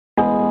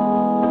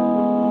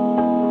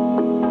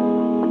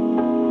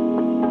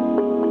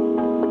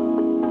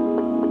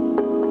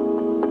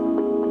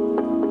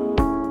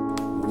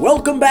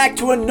Welcome back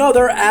to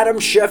another Adam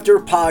Schefter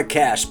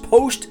podcast,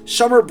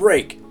 post-summer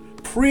break,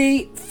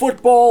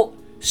 pre-football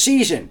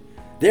season.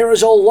 There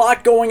is a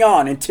lot going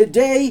on, and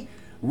today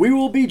we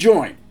will be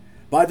joined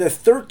by the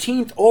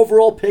 13th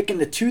overall pick in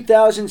the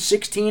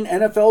 2016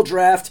 NFL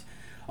Draft,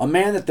 a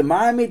man that the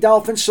Miami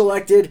Dolphins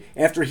selected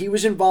after he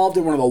was involved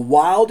in one of the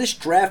wildest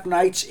draft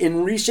nights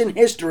in recent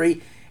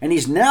history, and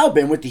he's now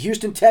been with the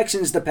Houston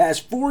Texans the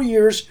past 4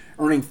 years,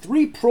 earning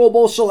 3 Pro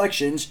Bowl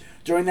selections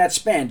during that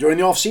span. During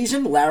the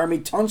offseason,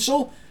 Laremy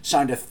Tunsil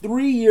signed a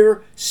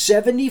 3-year,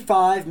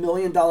 $75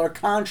 million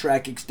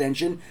contract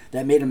extension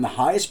that made him the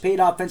highest paid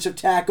offensive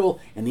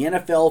tackle in the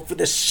NFL for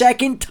the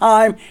second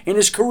time in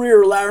his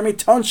career. Laremy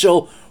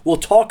Tunsil will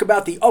talk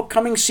about the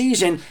upcoming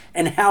season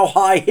and how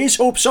high his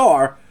hopes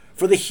are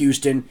for the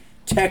Houston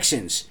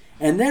Texans.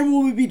 And then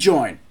we'll be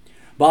joined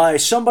by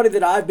somebody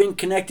that I've been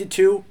connected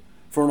to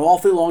for an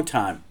awfully long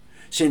time.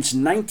 Since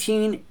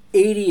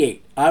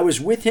 1988. I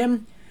was with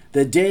him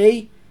the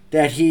day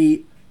that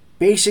he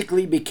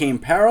basically became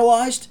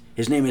paralyzed.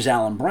 His name is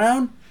Alan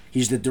Brown.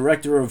 He's the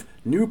director of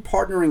new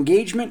partner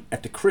engagement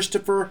at the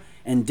Christopher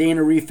and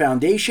Dana Reeve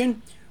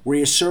Foundation, where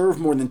he has served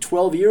more than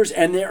 12 years.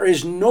 And there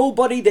is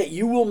nobody that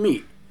you will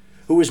meet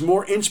who is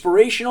more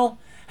inspirational,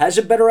 has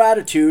a better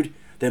attitude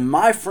than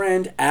my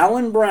friend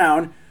Alan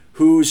Brown,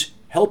 who's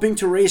helping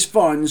to raise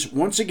funds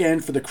once again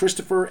for the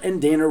Christopher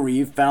and Dana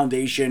Reeve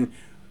Foundation.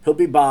 He'll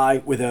be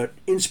by with an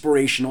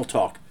inspirational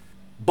talk.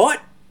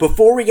 But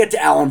before we get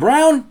to Alan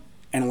Brown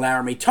and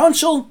Laremy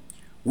Tunsil,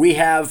 we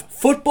have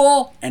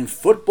football and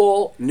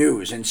football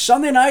news. And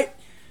Sunday night,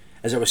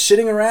 as I was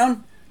sitting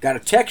around, got a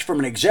text from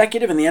an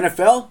executive in the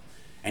NFL,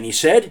 and he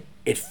said,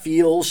 it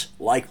feels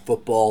like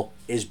football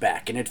is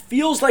back. And it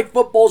feels like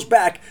football's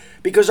back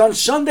because on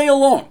Sunday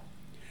alone,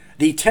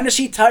 the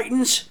Tennessee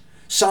Titans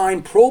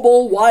signed Pro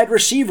Bowl wide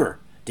receiver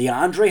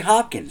DeAndre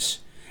Hopkins,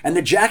 and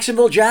the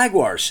Jacksonville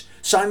Jaguars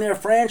signed their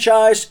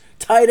franchise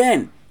tight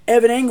end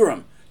Evan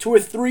Ingram to a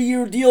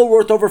 3-year deal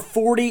worth over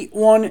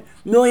 $41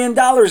 million,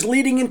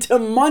 leading into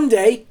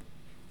Monday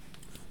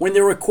when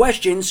there were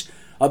questions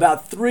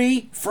about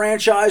 3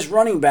 franchise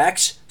running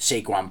backs,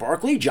 Saquon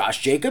Barkley,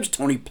 Josh Jacobs,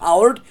 Tony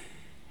Pollard,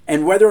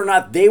 and whether or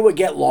not they would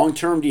get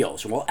long-term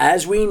deals. Well,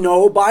 as we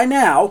know by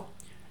now,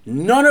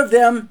 none of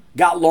them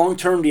got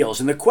long-term deals.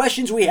 And the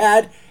questions we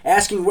had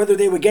asking whether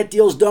they would get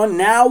deals done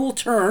now will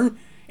turn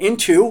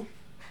into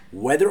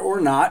whether or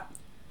not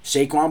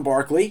Saquon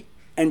Barkley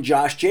and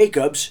Josh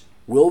Jacobs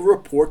will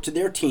report to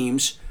their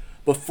teams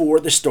before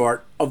the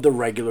start of the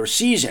regular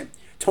season.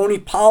 Tony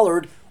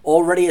Pollard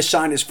already has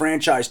signed his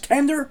franchise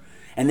tender,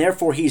 and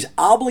therefore he's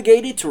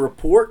obligated to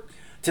report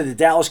to the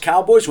Dallas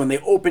Cowboys when they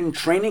open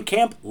training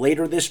camp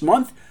later this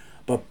month.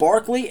 But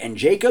Barkley and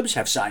Jacobs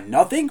have signed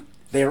nothing.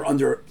 They are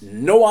under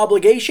no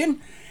obligation.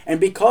 And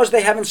because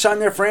they haven't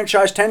signed their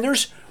franchise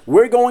tenders,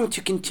 we're going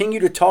to continue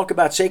to talk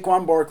about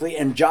Saquon Barkley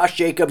and Josh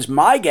Jacobs.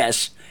 My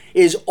guess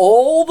is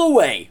all the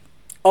way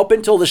up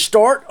until the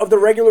start of the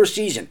regular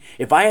season.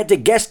 If I had to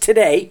guess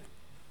today,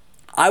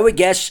 I would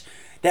guess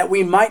that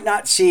we might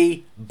not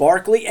see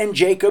Barkley and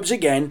Jacobs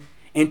again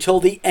until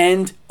the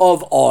end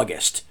of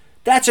August.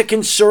 That's a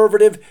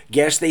conservative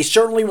guess. They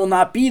certainly will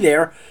not be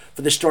there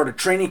for the start of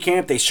training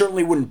camp. They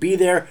certainly wouldn't be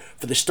there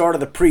for the start of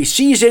the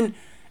preseason.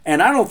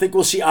 And I don't think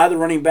we'll see either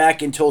running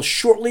back until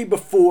shortly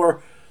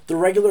before the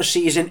regular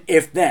season,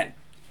 if then.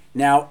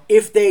 Now,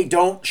 if they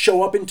don't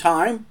show up in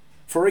time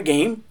for a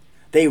game,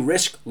 they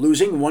risk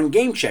losing one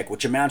game check,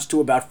 which amounts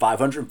to about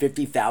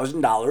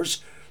 $550,000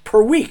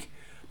 per week.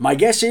 My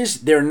guess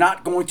is they're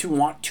not going to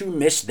want to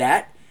miss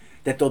that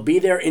they'll be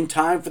there in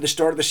time for the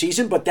start of the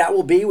season, but that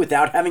will be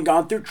without having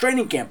gone through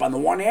training camp. On the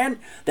one hand,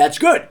 that's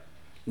good.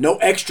 No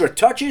extra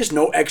touches,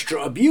 no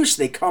extra abuse.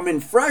 They come in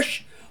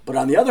fresh. But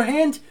on the other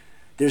hand,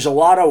 there's a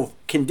lot of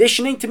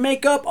conditioning to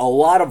make up, a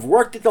lot of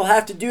work that they'll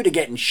have to do to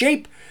get in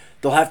shape.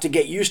 They'll have to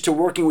get used to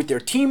working with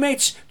their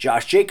teammates.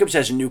 Josh Jacobs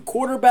has a new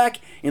quarterback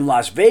in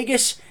Las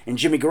Vegas and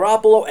Jimmy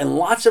Garoppolo, and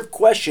lots of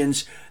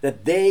questions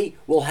that they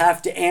will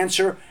have to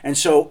answer. And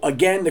so,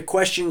 again, the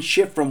questions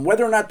shift from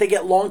whether or not they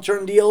get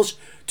long-term deals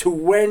to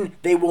when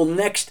they will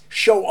next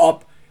show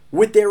up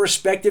with their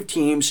respective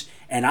teams.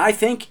 And I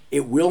think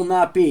it will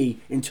not be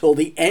until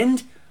the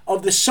end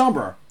of the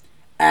summer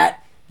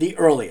at the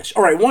earliest.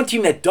 All right, one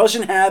team that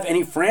doesn't have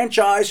any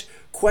franchise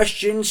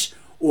questions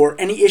or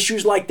any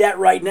issues like that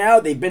right now,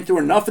 they've been through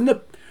enough in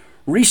the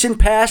recent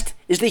past,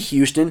 is the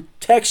Houston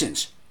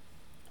Texans.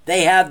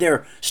 They have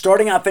their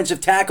starting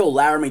offensive tackle,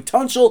 Laremy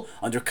Tunsil,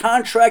 under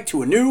contract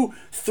to a new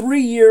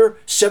 3-year,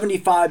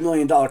 $75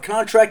 million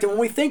contract. And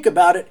when we think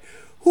about it,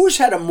 who's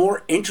had a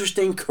more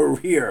interesting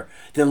career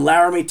than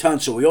Laremy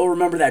Tunsil? We all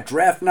remember that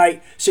draft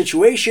night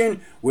situation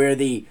where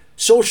the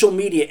social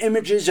media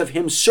images of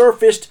him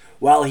surfaced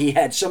while he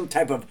had some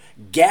type of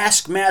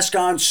gas mask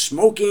on,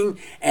 smoking,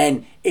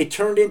 and it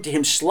turned into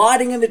him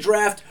sliding in the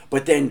draft,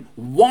 but then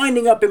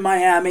winding up in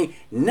Miami,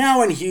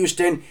 now in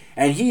Houston,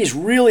 and he's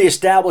really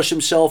established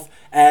himself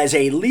as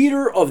a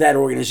leader of that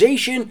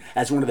organization,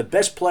 as one of the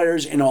best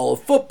players in all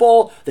of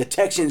football, the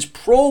Texans'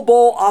 Pro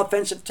Bowl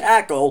offensive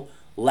tackle,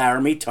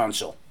 Laremy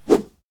Tunsil.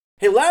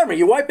 Hey, Larimer,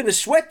 you wiping the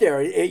sweat there.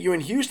 Are you in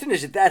Houston?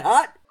 Is it that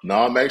hot? No,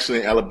 I'm actually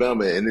in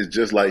Alabama, and it's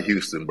just like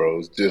Houston, bro.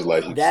 It's just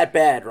like Houston. That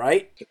bad,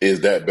 right? It's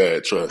that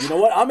bad, trust. You know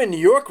what? I'm in New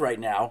York right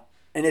now,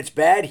 and it's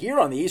bad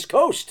here on the East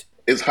Coast.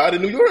 It's hot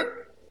in New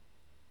York?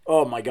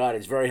 Oh, my God.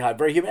 It's very hot,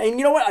 very humid. And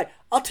you know what?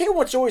 I'll tell you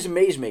what's always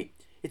amazed me.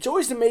 It's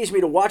always amazed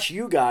me to watch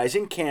you guys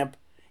in camp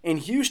in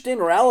Houston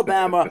or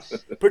Alabama,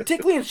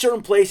 particularly in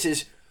certain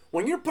places,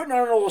 when you're putting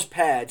on all those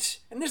pads,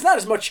 and there's not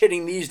as much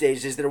hitting these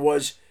days as there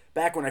was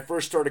back when I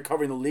first started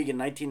covering the league in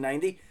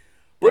 1990.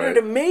 But It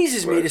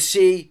amazes me to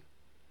see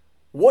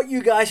what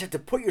you guys have to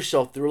put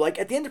yourself through. Like,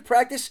 at the end of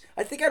practice,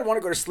 I think I'd want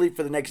to go to sleep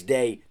for the next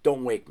day.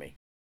 Don't wake me.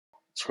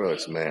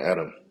 Trust, man.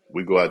 Adam,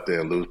 we go out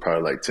there and lose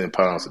probably like 10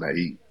 pounds in that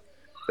heat.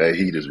 That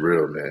heat is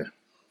real, man.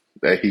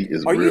 That heat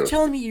is real. Are you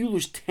telling me you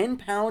lose 10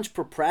 pounds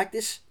per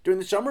practice during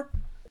the summer?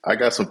 I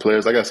got some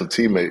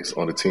teammates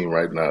on the team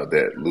right now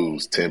that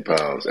lose 10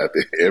 pounds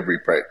after every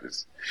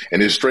practice.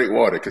 And it's straight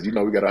water because, we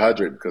got to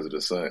hydrate because of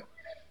the sun.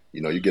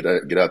 You get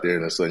out there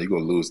in the sun, you're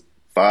going to lose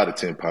 5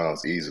 to 10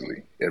 pounds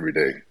easily every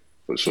day,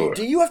 for sure.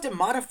 Do you have to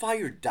modify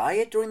your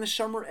diet during the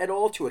summer at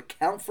all to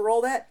account for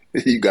all that?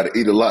 You got to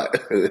eat a lot.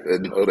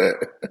 Know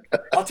that.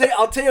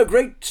 I'll tell you a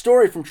great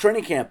story from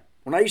training camp.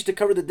 When I used to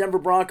cover the Denver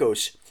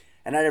Broncos,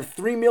 and I'd have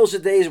 3 meals a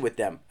day with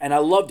them, and I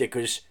loved it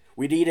because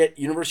we'd eat at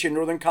University of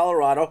Northern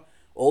Colorado.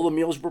 All the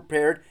meals were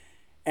prepared,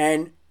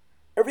 and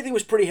everything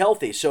was pretty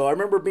healthy. So I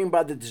remember being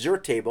by the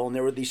dessert table, and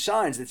there were these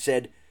signs that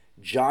said,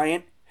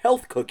 Giant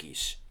Health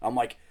Cookies. I'm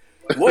like,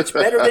 what's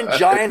better than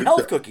Giant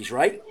Health Cookies,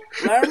 right?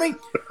 Larry?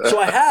 So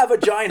I have a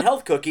Giant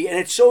Health Cookie, and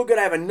it's so good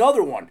I have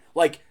another one.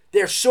 Like,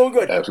 they're so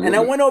good. Absolutely. And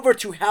I went over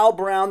to Hal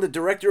Brown, the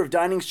Director of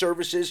Dining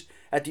Services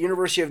at the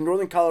University of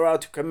Northern Colorado,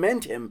 to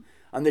commend him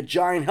on the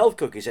Giant Health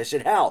Cookies. I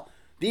said, Hal,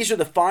 these are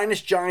the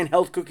finest Giant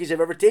Health Cookies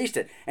I've ever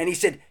tasted. And he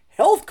said,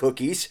 Health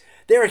Cookies?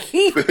 They're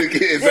Heath.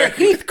 Exactly. They're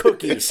Heath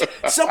cookies.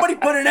 Somebody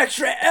put an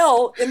extra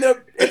L in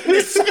the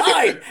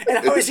side, and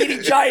I was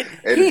eating giant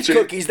Heath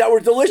cookies that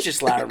were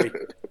delicious, Larry.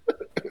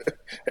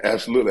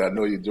 Absolutely, I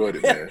know you enjoyed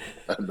it, man.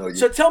 I know you.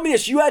 So tell me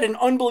this: you had an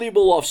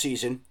unbelievable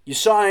offseason. You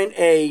signed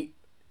a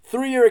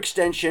 3-year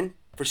extension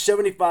for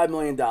 $75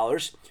 million.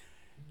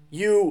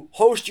 You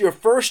host your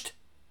first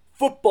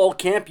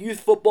youth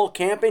football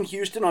camp in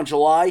Houston on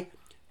July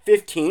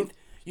 15th.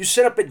 You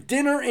set up a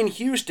dinner in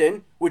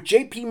Houston with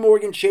J.P.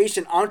 Morgan Chase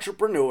and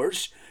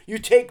entrepreneurs. You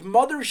take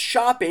mothers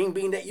shopping,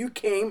 being that you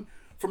came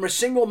from a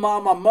single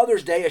mom on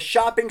Mother's Day, a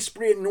shopping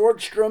spree at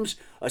Nordstrom's,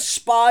 a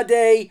spa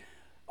day,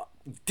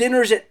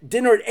 dinner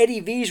at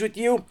Eddie V's with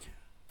you.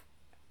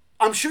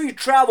 I'm sure you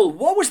traveled.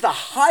 What was the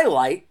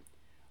highlight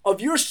of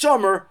your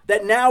summer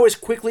that now is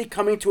quickly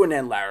coming to an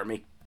end,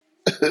 Laramie?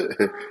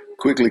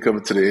 Quickly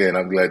coming to the end.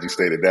 I'm glad you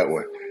stated that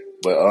one.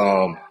 But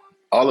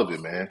all of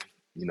it, man.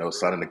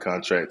 Signing the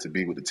contract to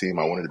be with the team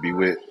I wanted to be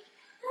with,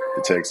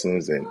 the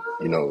Texans, and,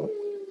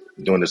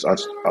 doing this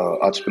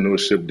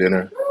entrepreneurship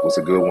dinner was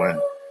a good one.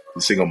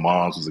 The single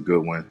moms was a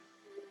good one.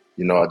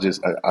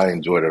 I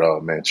enjoyed it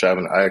all, man.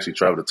 I actually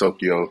traveled to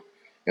Tokyo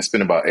and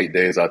spent about 8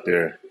 days out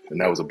there,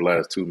 and that was a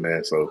blast too,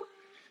 man. So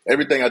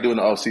everything I do in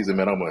the off season,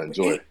 man, I'm going to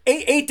enjoy it.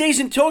 8 days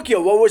in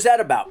Tokyo, what was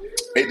that about?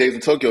 8 days in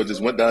Tokyo,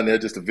 just went down there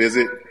just to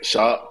visit,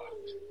 shop,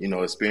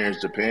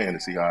 experience Japan to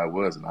see how it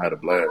was, and I had a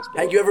blast,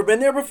 bro. Had you ever been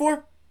there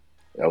before?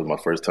 That was my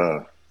first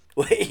time.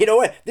 Well, you know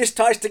what? This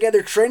ties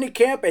together training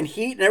camp and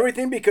heat and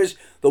everything because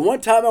the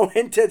one time I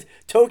went to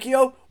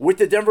Tokyo with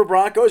the Denver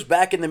Broncos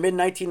back in the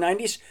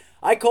mid-1990s,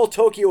 I call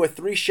Tokyo a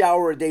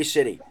 3-shower-a-day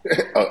city.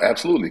 Oh,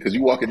 absolutely, because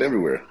you walk it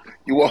everywhere.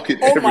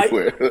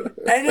 Everywhere.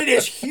 And it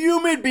is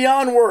humid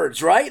beyond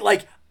words, right?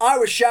 Like, I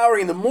was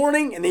showering in the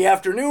morning, in the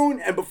afternoon,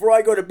 and before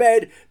I go to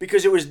bed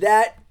because it was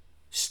that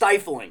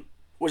stifling.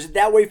 Was it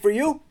that way for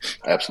you?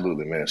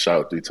 Absolutely, man.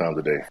 Shower 3 times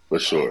a day, for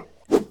sure.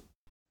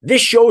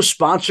 This show is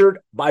sponsored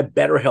by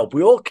BetterHelp.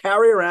 We all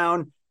carry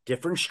around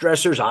different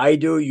stressors. I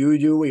do, you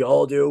do, we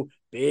all do,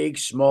 big,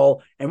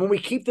 small. And when we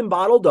keep them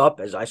bottled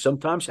up, as I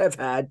sometimes have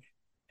had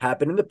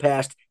happen in the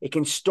past, it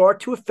can start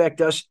to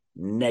affect us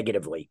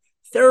negatively.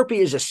 Therapy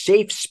is a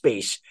safe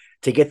space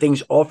to get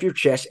things off your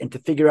chest and to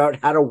figure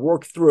out how to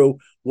work through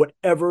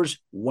whatever's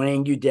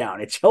weighing you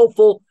down. It's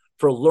helpful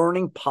for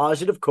learning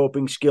positive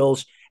coping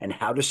skills and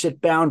how to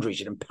set boundaries.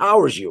 It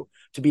empowers you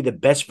to be the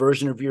best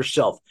version of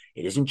yourself.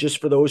 It isn't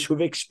just for those who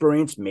have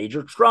experienced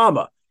major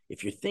trauma.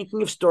 If you're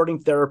thinking of starting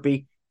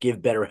therapy,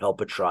 give BetterHelp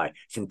a try.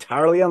 It's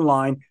entirely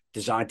online,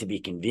 designed to be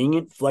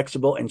convenient,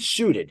 flexible, and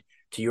suited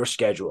to your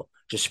schedule.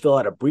 Just fill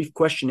out a brief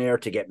questionnaire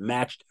to get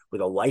matched with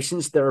a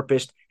licensed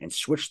therapist and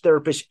switch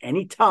therapists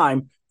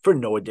anytime for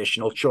no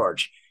additional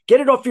charge.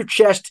 Get it off your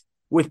chest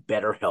with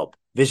BetterHelp.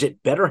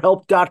 Visit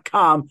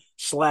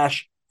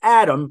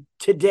BetterHelp.com/Adam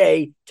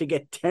today to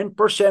get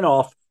 10%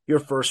 off your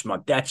first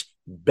month. That's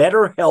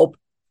BetterHelp,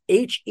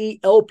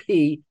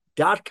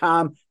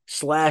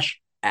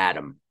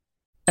 HELP.com/Adam.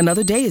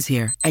 Another day is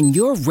here, and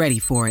you're ready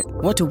for it.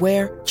 What to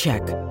wear?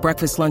 Check.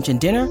 Breakfast, lunch,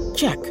 and dinner?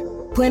 Check.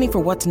 Planning for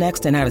what's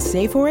next and how to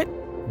save for it?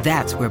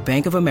 That's where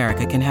Bank of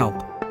America can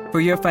help. For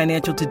your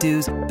financial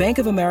to-dos, Bank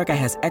of America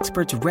has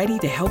experts ready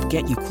to help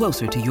get you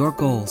closer to your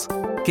goals.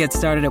 Get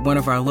started at one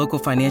of our local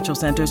financial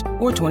centers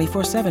or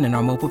 24/7 in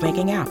our mobile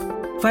banking app.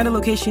 Find a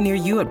location near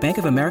you at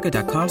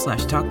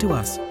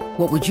bankofamerica.com/talktous.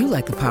 What would you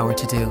like the power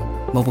to do?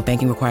 Mobile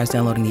banking requires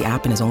downloading the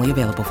app and is only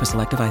available for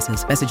select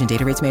devices. Message and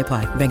data rates may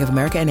apply. Bank of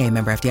America N.A.,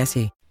 member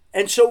FDIC.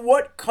 And so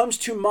what comes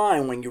to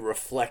mind when you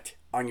reflect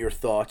on your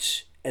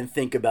thoughts and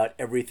think about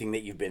everything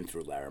that you've been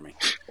through, Laramie?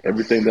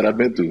 Everything that I've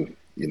been through,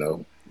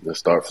 let's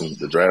start from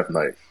the draft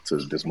night to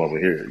this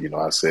moment here.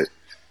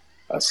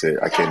 I said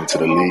I came into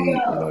the league,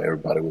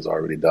 everybody was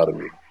already doubting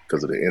me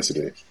because of the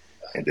incident.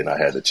 And then I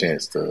had the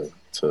chance to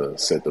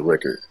set the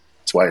record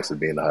twice of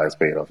being the highest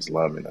paid offensive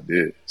lineman. I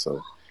did.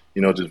 So,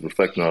 just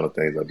reflecting on the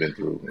things I've been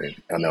through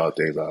and all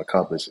the things I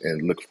accomplished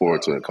and look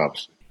forward to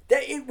accomplishing.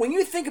 When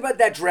you think about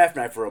that draft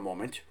night for a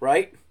moment,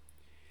 right,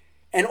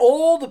 and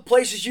all the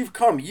places you've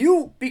come,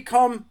 you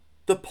become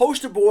the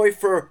poster boy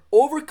for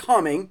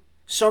overcoming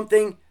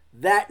something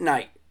that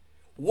night.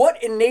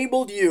 What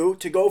enabled you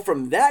to go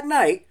from that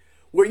night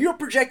where you're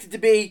projected to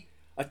be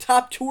a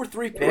top 2 or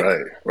 3 pick,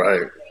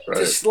 right,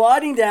 to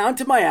sliding down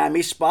to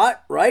Miami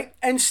spot, right,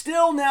 and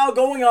still now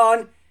going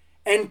on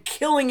and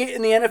killing it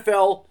in the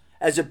NFL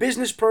as a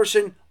business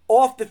person,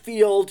 off the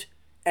field,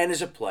 and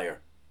as a player?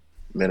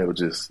 Man, it was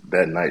just,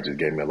 that night just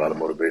gave me a lot of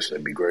motivation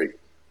to be great.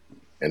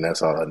 And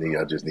that's all I need.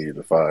 I just needed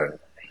just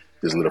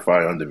lit a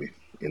fire under me,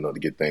 to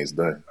get things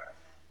done.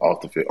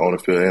 Off the field, on the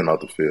field and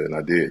off the field. And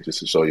I did,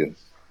 just to show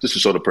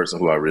the person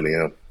who I really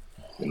am.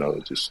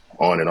 Just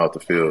on and off the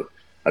field.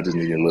 I just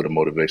needed a little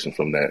motivation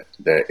from that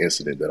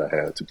incident that I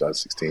had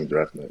 2016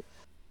 draft night.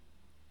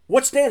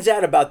 What stands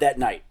out about that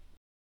night?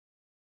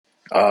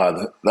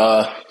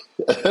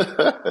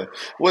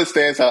 What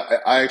stands out?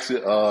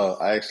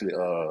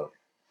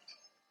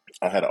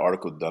 I had an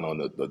article done on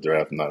the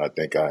draft night. I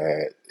think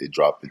it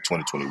dropped in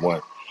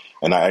 2021,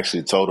 and I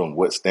actually told them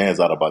what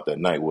stands out about that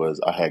night was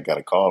I had got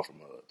a call from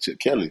Chip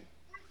Kelly,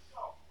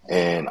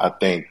 and I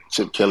think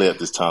Chip Kelly at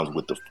this time was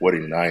with the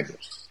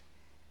 49ers.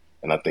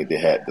 And I think they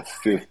had the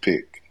 5th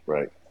pick,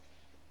 right?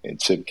 And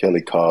Chip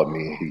Kelly called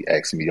me. He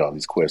asked me all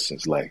these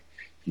questions like,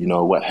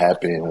 what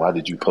happened? Why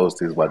did you post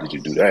this? Why did you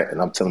do that? And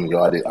I'm telling you,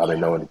 I didn't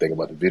know anything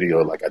about the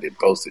video. Like, I didn't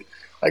post it.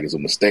 Like, it's a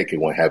mistake. It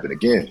won't happen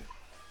again,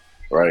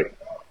 right?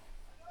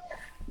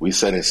 We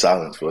sat in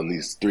silence for at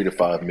least 3 to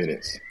 5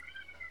 minutes.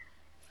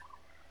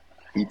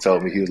 He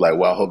told me, he was like,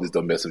 well, I hope this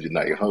don't mess up your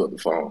night. He hung up the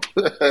phone.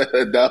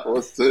 That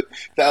was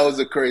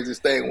the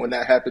craziest thing. When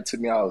that happened to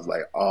me, I was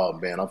like, oh,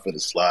 man, I'm finna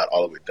slide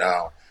all the way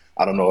down.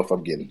 I don't know if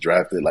I'm getting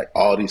drafted. Like,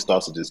 all these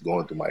thoughts are just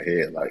going through my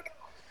head. Like,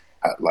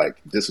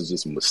 this was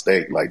just a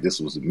mistake. Like, this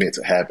was meant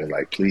to happen.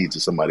 Like, please,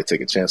 just somebody take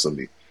a chance on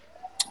me.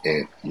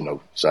 And,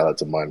 shout out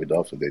to Miami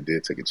Dolphins. They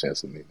did take a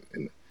chance on me.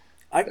 And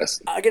I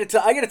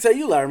gotta tell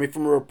you, Laramie,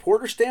 from a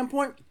reporter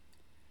standpoint,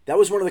 that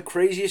was one of the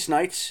craziest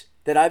nights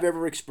that I've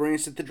ever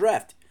experienced at the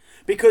draft.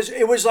 Because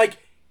it was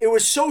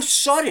so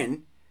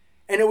sudden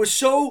and it was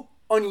so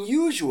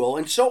unusual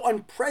and so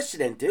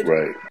unprecedented.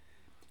 Right.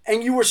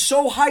 And you were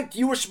so hyped.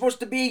 You were supposed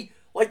to be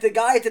like the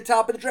guy at the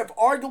top of the draft,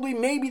 arguably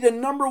maybe the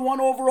number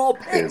 1 overall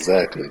pick.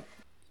 Exactly.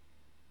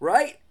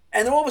 Right?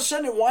 And then all of a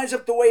sudden it winds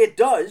up the way it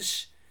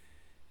does.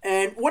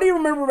 And what do you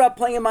remember about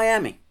playing in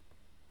Miami?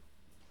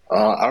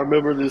 I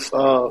remember the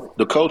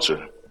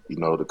culture.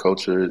 The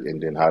culture,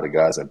 and then how the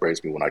guys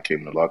embraced me when I came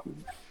in the locker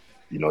room.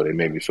 They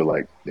made me feel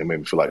like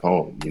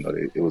home.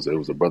 It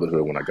was a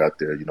brotherhood when I got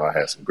there. I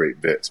had some great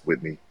vets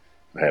with me.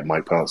 I had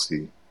Mike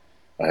Pouncey.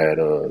 I had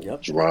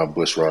Jerron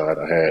Bushrod.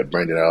 I had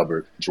Brandon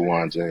Albert,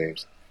 Juwan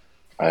James.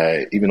 I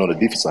had, even on the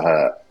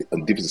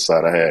defensive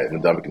side, I had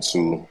Ndamukong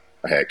Suh.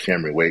 I had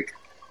Cameron Wake.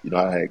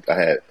 I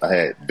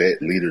had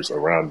vet leaders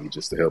around me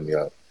just to help me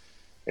out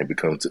and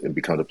become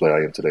the player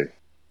I am today.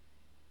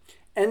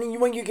 And then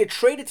when you get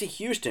traded to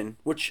Houston,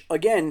 which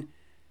again,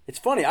 it's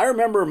funny. I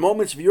remember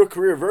moments of your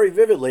career very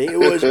vividly. It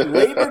was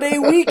Labor Day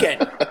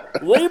weekend,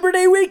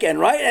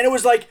 right? And it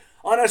was like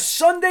on a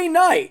Sunday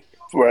night,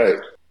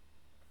 right?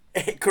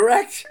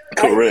 Correct.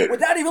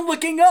 Without even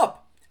looking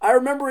up, I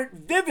remember it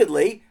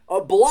vividly. A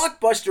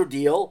blockbuster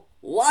deal,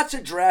 lots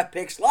of draft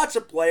picks, lots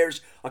of players,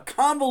 a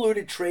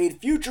convoluted trade,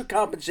 future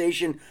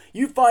compensation.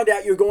 You find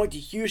out you're going to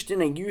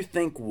Houston, and you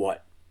think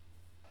what?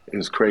 It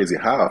was crazy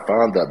how I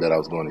found out that I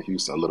was going to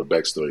Houston. A little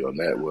backstory on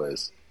that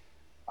was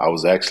I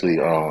was actually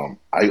I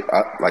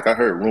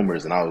heard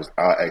rumors, and I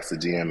asked the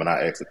GM and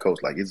I asked the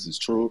coach, like, is this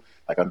true?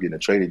 Like, I'm getting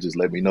traded, just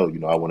let me know.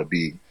 I want to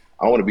be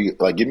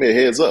like, give me a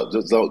heads up.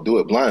 Just don't do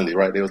it blindly,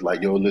 right? They was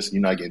like, yo, listen,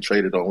 you're not getting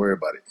traded, don't worry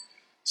about it.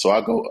 So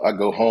I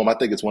go home. I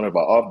think it's one of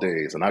our off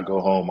days, and I go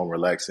home, I'm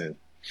relaxing,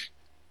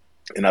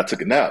 and I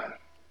took a nap.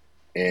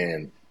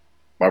 And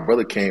my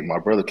brother came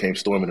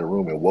storming the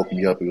room and woke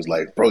me up. He was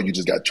like, bro, you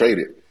just got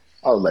traded.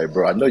 I was like,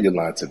 bro, I know you're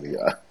lying to me.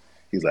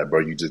 He's like, bro,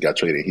 you just got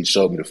traded. He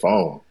showed me the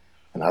phone.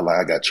 And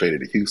I got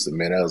traded to Houston,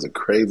 man. That was the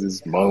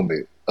craziest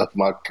moment of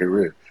my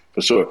career,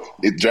 for sure.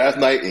 Draft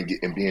night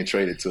and being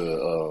traded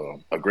to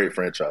a great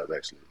franchise,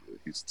 actually,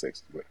 Houston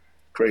Texans.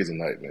 Crazy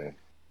night, man.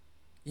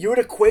 You would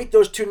equate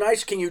those two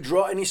nights. Can you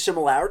draw any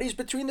similarities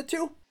between the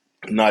two?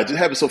 No, it just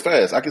happened so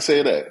fast. I can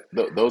say that.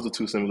 Those are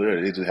two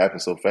similarities. It just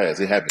happened so fast.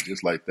 It happened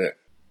just like that.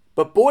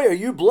 But boy, are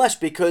you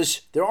blessed,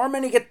 because there aren't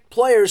many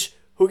players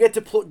who get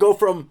to go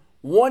from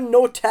one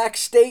no-tax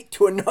state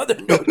to another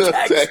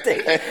no-tax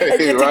state and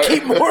get to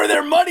keep more of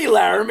their money,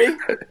 Laramie.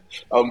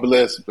 I'm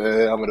blessed,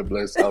 man. I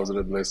was in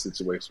a blessed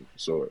situation for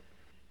sure.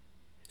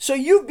 So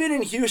you've been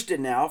in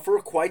Houston now for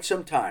quite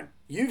some time.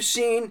 You've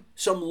seen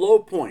some low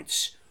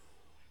points.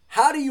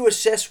 How do you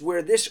assess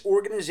where this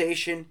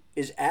organization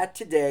is at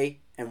today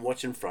and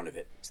what's in front of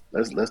it?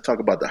 Let's talk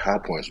about the high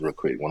points real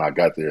quick. When I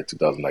got there in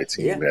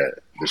 2019, we had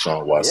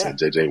Deshaun Watson,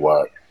 J.J.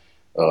 Watt,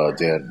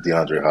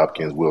 DeAndre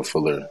Hopkins, Will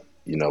Fuller.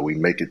 You know, we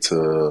make it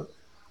to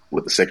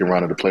the second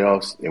round of the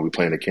playoffs, and we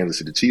playing the Kansas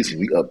City Chiefs, and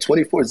we up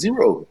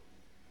 24-0.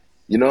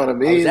 You know what I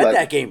mean? I was at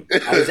that game.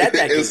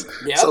 It's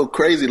yep. so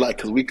crazy,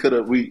 because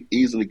we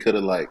easily could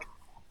have,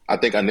 I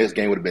think our next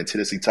game would have been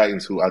Tennessee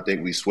Titans, who I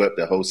think we swept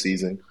that whole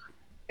season.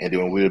 And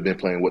then we would have been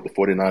playing with the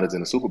 49ers in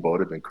the Super Bowl. It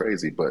would have been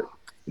crazy, but,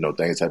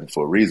 things happen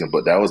for a reason.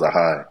 But that was a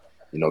high,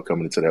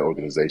 coming into that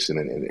organization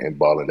and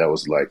balling. That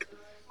was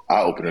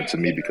eye-opener to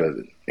me,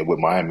 because with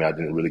Miami, I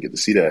didn't really get to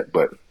see that.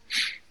 But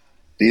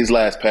these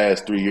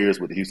past 3 years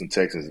with the Houston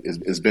Texans,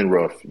 it's been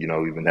rough.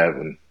 We've been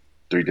having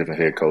 3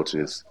 different head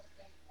coaches.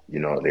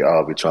 They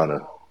all be trying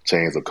to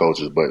change the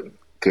coaches, but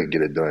couldn't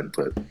get it done.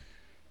 But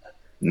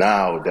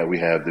now that we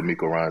have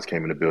DeMeco Ryans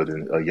came in the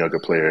building, a younger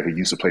player who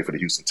used to play for the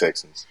Houston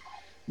Texans,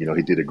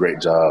 he did a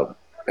great job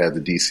as the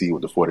DC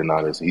with the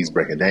 49ers. He's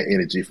bringing that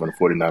energy from the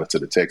 49ers to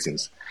the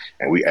Texans,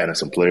 and we adding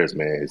some players,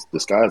 man. The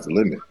sky's the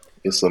limit.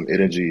 It's some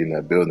energy in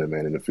that building,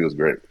 man, and it feels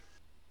great.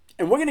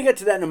 And we're going to get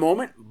to that in a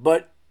moment,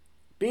 but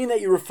being that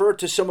you referred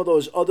to some of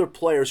those other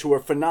players who are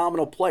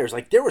phenomenal players,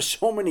 there were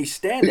so many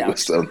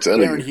standouts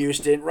there in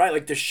Houston, right?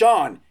 Like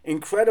Deshaun,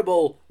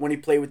 incredible when he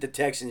played with the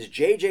Texans.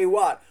 J.J.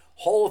 Watt,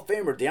 Hall of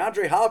Famer.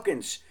 DeAndre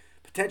Hopkins,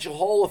 potential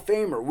Hall of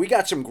Famer. We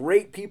got some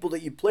great people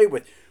that you played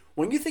with.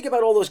 When you think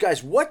about all those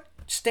guys, what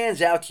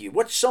stands out to you?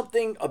 What's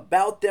something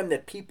about them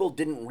that people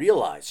didn't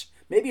realize?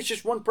 Maybe it's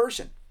just one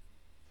person.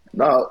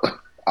 No,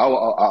 I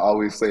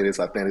always say this.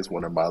 I think it's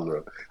one of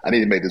I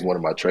need to make this one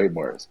of my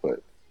trademarks,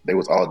 but they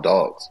was all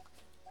dogs.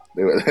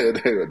 They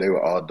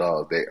were all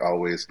dogs. They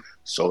always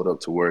showed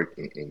up to work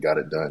and got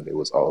it done. They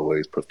was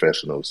always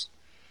professionals.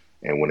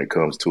 And when it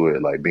comes to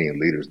it, being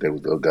leaders, they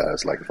was those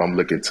guys. If I'm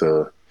looking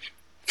to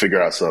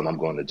figure out something, I'm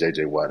going to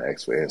J.J. Watt,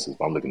 ask for answers.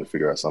 If I'm looking to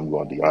figure out something,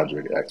 I'm going to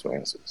DeAndre, ask for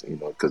answers.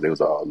 Because they was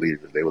all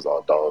leaders. They was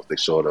all dogs. They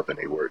showed up and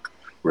they worked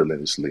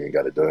relentlessly and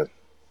got it done.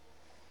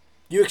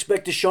 You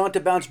expect Deshaun to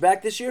bounce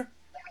back this year?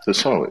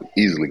 Deshaun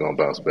easily going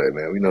to bounce back,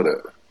 man. We know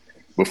that.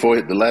 Before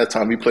the last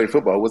time he played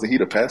football, wasn't he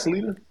the passing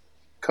leader?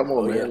 Come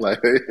on, man.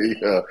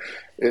 Yeah.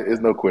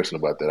 There's no question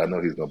about that. I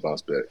know he's going to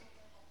bounce back.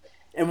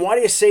 And why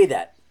do you say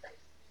that?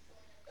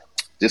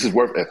 This is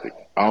work ethic.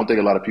 I don't think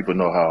a lot of people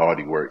know how hard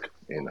he works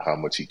and how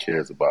much he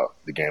cares about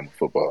the game of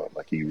football.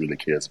 He really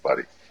cares about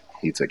it.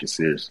 He takes it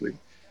seriously.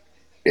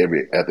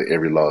 After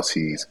every loss,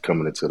 he's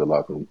coming into the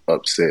locker room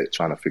upset,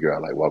 trying to figure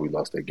out why we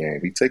lost that game.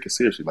 He take it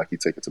seriously, he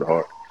take it to the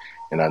heart.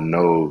 And I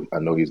know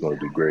he's going to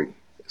do great,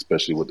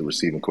 especially with the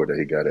receiving core that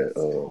he got at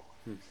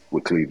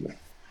with Cleveland.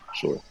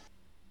 Sure.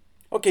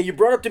 Okay, you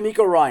brought up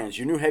DeMeco Ryans,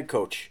 your new head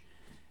coach,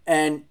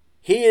 and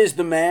he is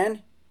the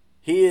man.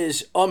 He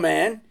is a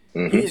man.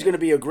 Mm-hmm. He's going to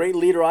be a great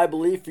leader, I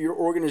believe, for your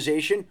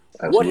organization.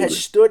 Absolutely. What has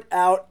stood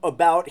out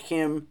about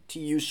him to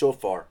you so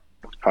far?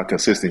 How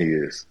consistent he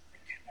is.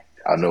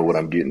 I know what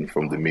I'm getting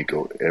from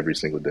DeMeco every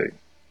single day.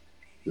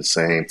 The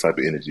same type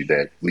of energy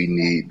that we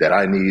need, that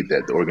I need,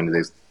 that the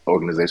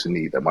organization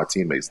need, that my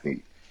teammates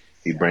need.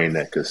 He brings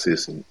that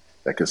consistent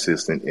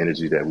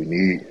energy that we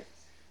need.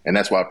 And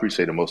that's why I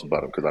appreciate it most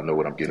about him, because I know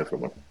what I'm getting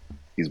from him.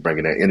 He's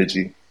bringing that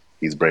energy.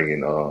 He's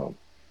bringing, and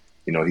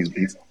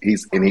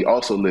he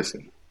also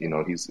listens.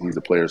 He's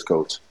a player's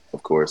coach,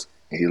 of course,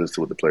 and he listens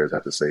to what the players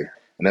have to say.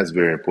 And that's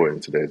very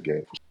important in today's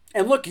game.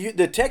 And look,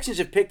 the Texans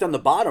have picked on the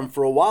bottom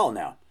for a while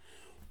now.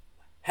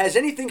 Has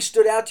anything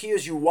stood out to you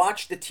as you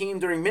watched the team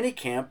during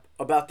minicamp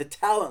about the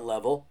talent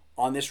level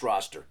on this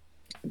roster?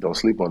 Don't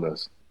sleep on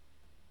us.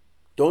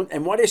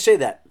 And why do you say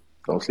that?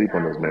 Don't sleep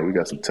on us, man. We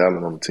got some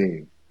talent on the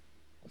team,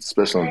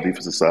 especially on the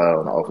defensive side.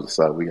 On the offensive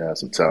side, we got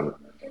some talent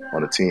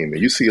on the team. And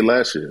you see it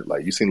last year.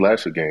 You seen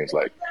last year games.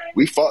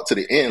 We fought to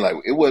the end.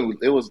 It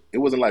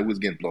wasn't like we was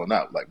getting blown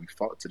out. We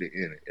fought to the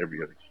end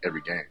in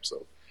every game.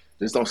 So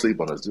just don't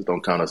sleep on us. Just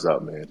don't count us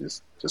out, man.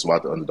 Just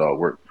watch the underdog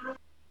work.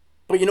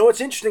 But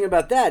what's interesting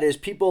about that is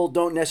people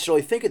don't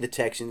necessarily think of the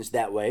Texans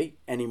that way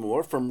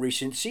anymore from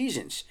recent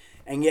seasons.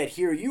 And yet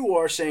here you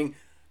are saying,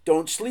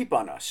 don't sleep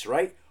on us,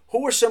 right?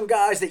 Who are some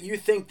guys that you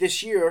think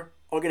this year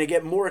are going to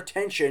get more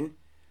attention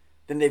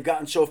than they've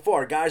gotten so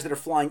far? Guys that are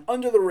flying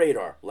under the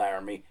radar,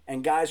 Laramie,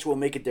 and guys who will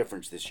make a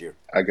difference this year.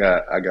 I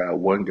got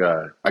one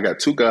guy. I got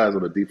 2 guys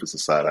on the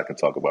defensive side I can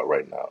talk about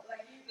right now.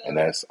 And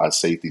that's our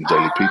safety,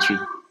 Jalen Petrie.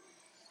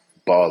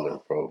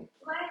 Baller, bro.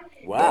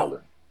 Wow.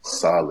 Baller.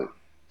 Solid.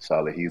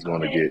 He's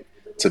going to get,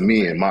 to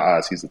me, in my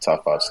eyes, he's a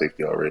top 5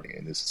 safety already,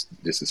 and this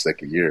is his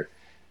second year.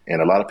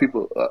 And a lot of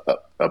people,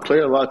 a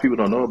player a lot of people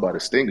don't know about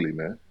is Stingley,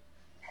 man.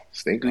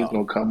 Stingley's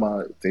going to come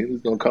out.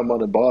 Stingley's going to come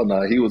out and ball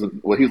now. He was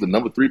the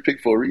number 3 pick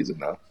for a reason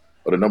now.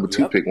 or the number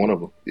 2 Yep. pick, one of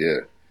them. Yeah,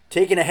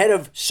 Taken ahead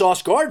of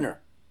Sauce Gardner.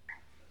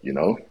 you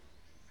know,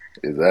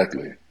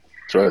 exactly.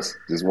 Trust.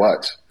 Just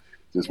watch.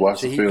 Just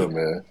watch So the film,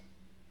 man.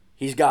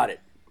 he's got it.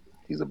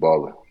 He's a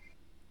baller.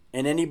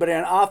 And anybody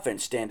on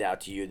offense stand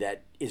out to you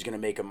that is going to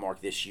make a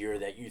mark this year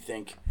that you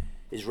think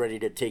is ready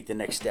to take the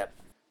next step?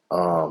 A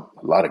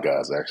lot of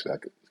guys, actually,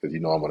 because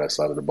I'm on that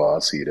side of the ball. I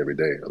see it every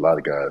day. A lot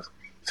of guys.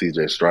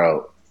 C.J.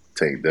 Stroud,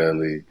 Tank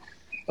Dudley,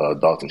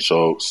 Dalton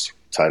Schultz,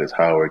 Titus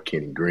Howard,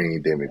 Kenny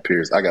Green, Damian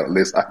Pierce. I got a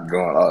list. I can go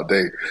on all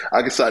day.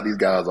 I can cite these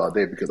guys all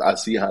day because I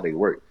see how they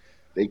work.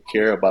 They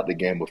care about the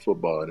game of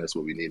football, and that's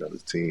what we need on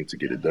this team to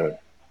get it done.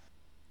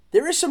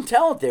 There is some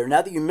talent there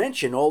now that you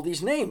mention all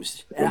these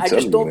names. And I'm I telling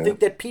just you, don't man. think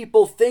that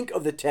people think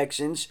of the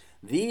Texans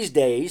these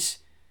days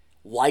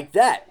like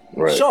that.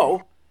 Right.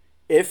 So,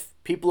 if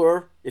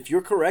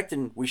you're correct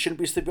and we shouldn't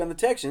be sleeping on the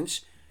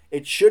Texans,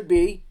 it should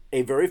be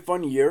a very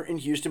fun year in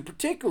Houston,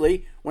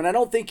 particularly when I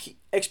don't think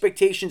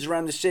expectations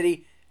around the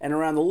city and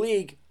around the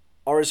league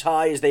are as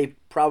high as they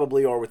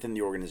probably are within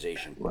the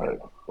organization. Right.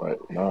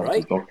 No, Right?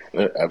 just don't.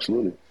 Yeah,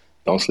 absolutely.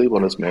 Don't sleep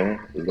on us, man.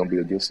 It's gonna be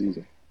a good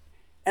season.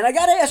 And I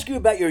got to ask you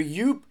about your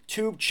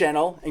YouTube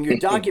channel and your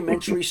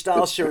documentary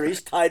style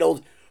series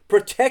titled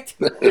Protect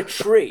the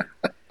Tree,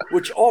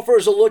 which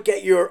offers a look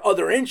at your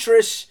other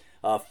interests,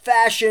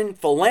 fashion,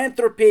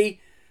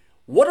 philanthropy.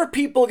 What are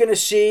people going to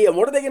see and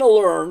what are they going to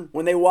learn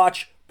when they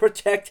watch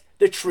Protect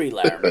the Tree,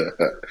 Laramie?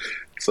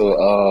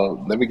 So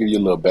let me give you a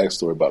little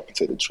backstory about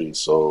Protect the Tree.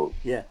 So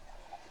Yeah.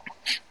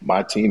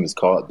 my team is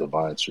called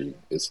Divine Tree.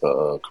 It's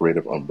a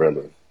creative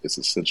umbrella. It's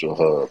a central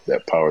hub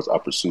that powers our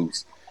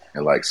pursuits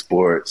in like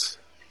sports,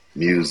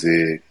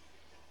 music,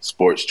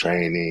 sports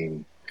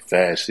training,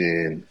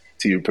 fashion,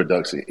 TV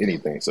production,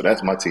 anything. So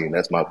that's my team.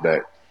 That's my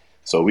back.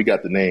 So we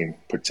got the name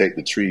Protect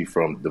the Tree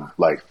from the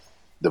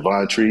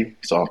Divine Tree.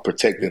 So I'm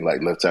protecting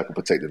like left tackle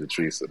protecting the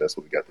tree. So that's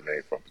what we got the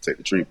name from, Protect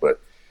the Tree. But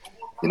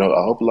I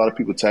hope a lot of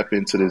people tap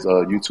into this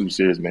YouTube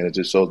series, man. It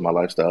just shows my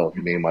lifestyle,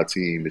 me and my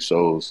team.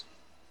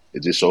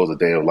 It just shows a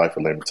day of life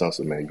of Larry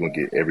Tunsil, man. You're gonna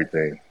get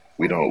everything.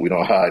 We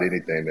don't hide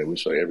anything, man. We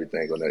show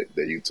everything on that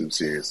YouTube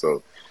series.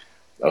 So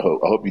I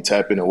hope you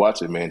tap in and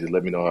watch it, man. Just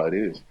let me know how it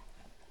is.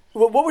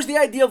 Well, what was the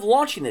idea of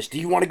launching this? Do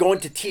you want to go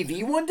into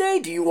TV one day?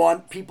 Do you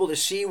want people to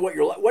see what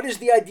you're like? What is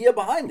the idea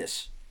behind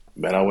this?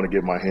 Man, I want to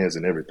get my hands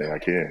in everything I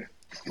can.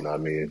 You know what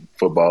I mean?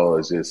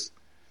 Football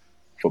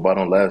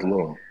don't last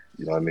long.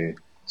 You know what I mean?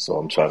 So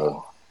I'm trying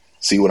to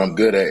see what I'm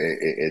good at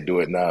and do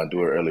it now and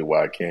do it early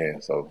while I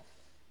can. So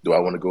do I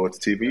want to go into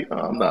TV?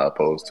 I'm not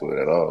opposed to it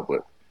at all,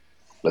 but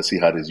let's see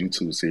how this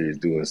YouTube series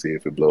do and see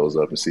if it blows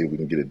up and see if we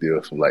can get a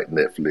deal from like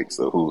Netflix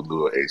or Hulu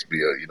or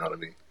HBO. You know what I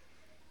mean?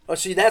 Oh,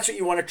 see, that's what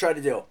you want to try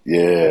to do.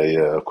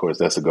 Yeah. Of course,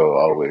 that's the goal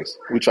always.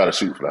 We try to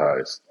shoot for the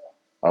highest.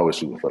 Always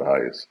shooting for the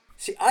highest.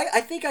 See, I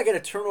think I got to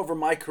turn over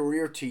my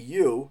career to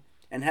you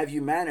and have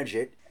you manage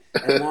it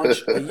and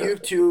launch a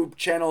YouTube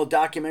channel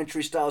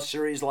documentary style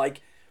series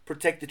like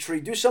Protect the Tree.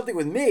 Do something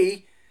with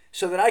me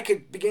so that I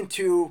could begin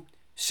to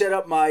set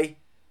up my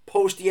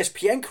post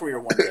ESPN career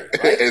one day,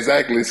 right?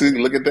 Exactly. See,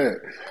 look at that.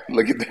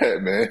 Look at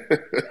that, man.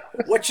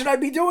 What should I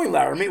be doing,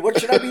 Laramie? What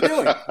should I be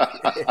doing?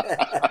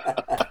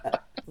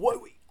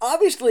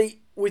 Obviously,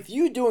 with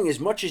you doing as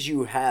much as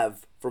you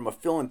have from a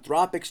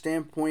philanthropic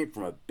standpoint,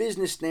 from a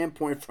business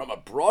standpoint, from a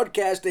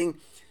broadcasting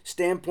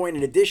standpoint,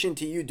 in addition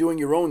to you doing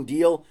your own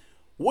deal,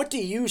 what do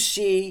you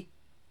see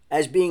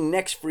as being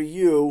next for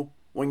you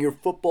when your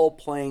football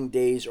playing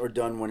days are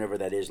done, whenever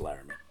that is,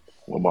 Laramie?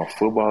 When my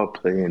football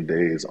playing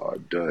days are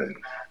done,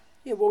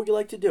 Yeah, what would you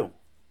like to do?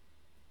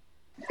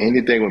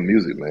 anything with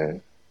music,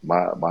 man.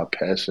 My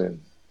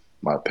passion,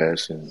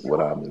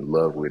 what I'm in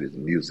love with is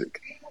music.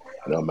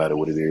 No matter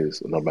what it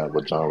is, no matter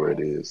what genre it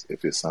is,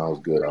 if it sounds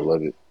good, I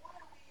love it.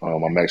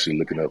 I'm actually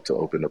looking up to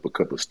open up a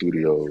couple of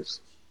studios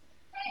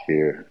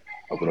here.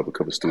 Open up a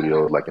couple of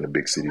studios like in the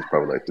big cities,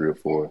 probably like 3 or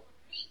 4.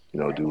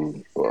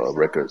 Do a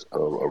record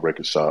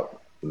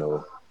shop.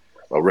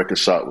 A record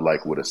shop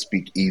like with a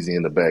speakeasy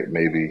in the back,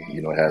 maybe.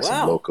 Have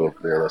some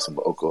Wow. some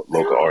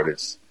local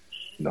artists.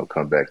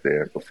 Come back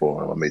there and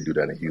perform. I may do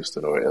that in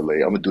Houston or LA.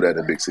 I'm gonna do that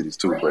in big cities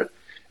too. But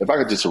if I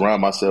could just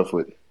surround myself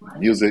with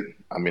music,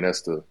 I mean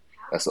that's the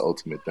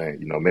ultimate thing.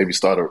 Maybe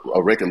start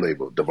a record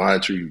label,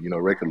 Divine Tree,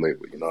 record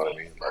label. You know what I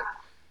mean? Like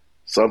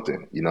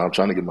something. I'm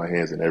trying to get my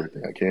hands in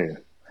everything I can.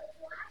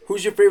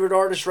 Who's your favorite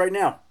artist right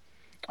now?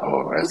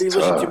 Oh, Who that's do you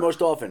tough. listen to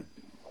most often?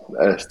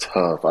 That's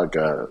tough. I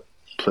got a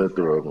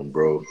plethora of them,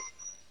 bro.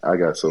 I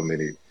got so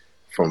many,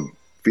 from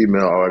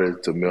female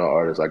artists to male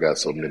artists. I got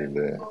so many,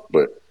 man.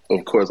 But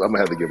of course, I'm gonna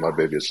have to give my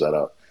baby a shout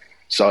out.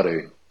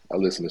 Sade, I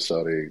listen to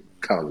Sade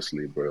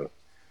countlessly, bro.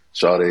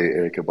 Sade,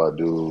 Erykah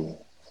Badu,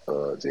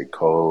 J.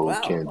 Cole,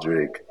 Wow.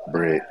 Kendrick,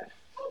 Britt.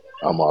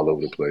 I'm all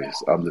over the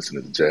place. I'm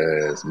listening to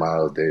jazz,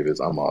 Miles Davis.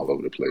 I'm all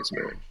over the place,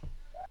 man.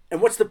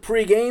 And what's the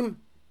pregame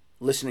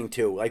listening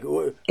to? Like,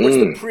 what's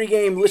the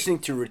pregame listening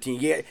to routine?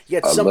 You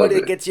got I somebody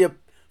love that it. gets you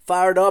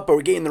fired up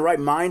or getting the right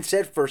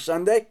mindset for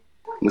Sunday?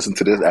 Listen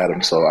to this,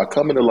 Adam. So I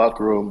come in the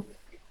locker room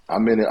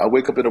I'm in it. I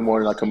wake up in the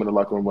morning, I come in the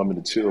locker room, I'm in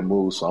the chill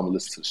mood, so I'm gonna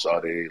listen to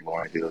Sade,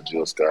 Lauryn Hill,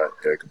 Jill Scott,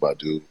 Erykah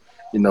Badu,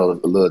 a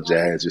little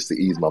jazz just to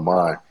ease my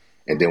mind.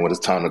 And then when it's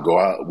time to go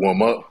out,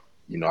 warm up,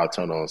 I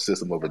turn on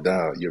System of a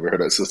Down. You ever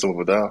heard of System of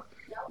a Down?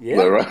 Yeah,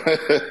 Look, right?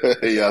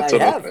 Yeah, I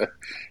have.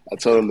 I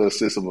turn on a little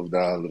System of a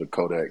Down, a little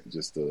Kodak,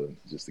 just to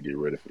get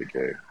ready for the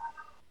game.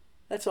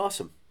 That's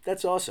awesome.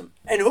 That's awesome.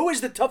 And who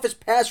is the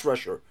toughest pass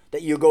rusher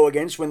that you go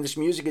against when this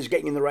music is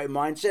getting you in the right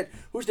mindset?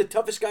 Who's the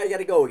toughest guy you got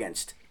to go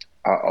against?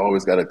 I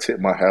always got to tip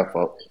my hat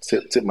off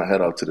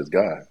to this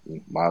guy,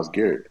 Myles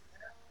Garrett.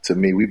 To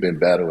me, we've been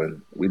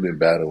battling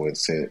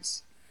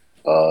since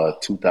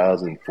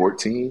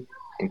 2014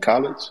 in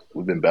college.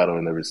 We've been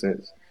battling ever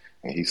since,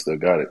 and he still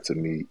got it. To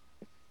me,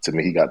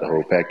 he got the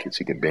whole package.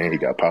 He can bend, he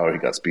got power, he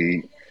got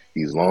speed,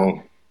 he's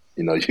long.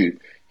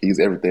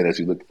 He's everything that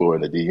you look for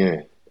in a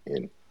DN.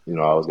 And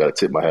I always got to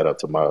tip my hat up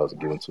to Myles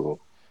and give him to him.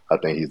 I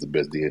think he's the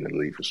best DN in the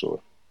league for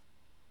sure.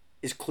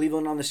 Is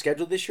Cleveland on the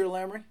schedule this year,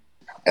 Laramie?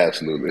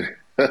 Absolutely.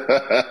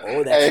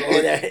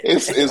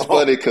 It's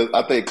funny because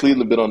I think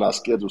Cleveland been on our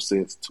schedule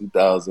since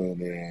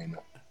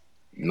 2020.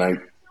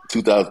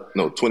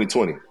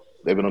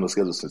 They've been on the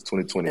schedule since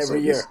 2020.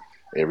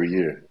 Every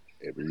year.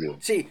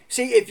 See,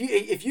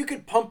 if you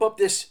could pump up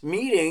this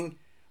meeting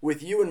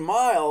with you and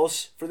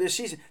Myles for this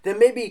season, then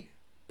maybe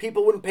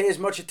people wouldn't pay as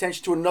much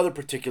attention to another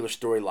particular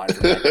storyline.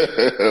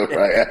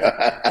 Right.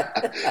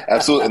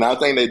 Absolutely. And I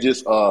think they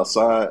just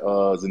signed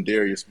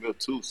Za'Darius Smith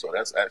too, so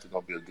that's actually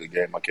going to be a good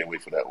game. I can't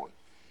wait for that one.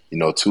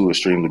 Two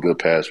extremely good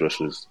pass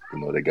rushers.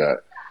 They got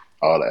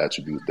all the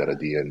attributes that a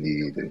DN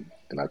need, and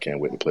I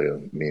can't wait to play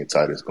them. Me and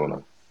Titus going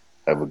to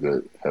have a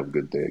good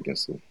day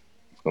against them.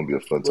 It's going to be a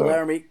fun time. Well,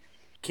 Laramie,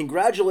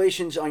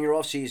 congratulations on your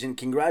offseason.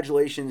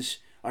 Congratulations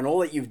on all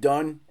that you've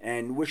done,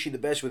 and wish you the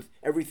best with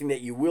everything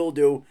that you will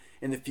do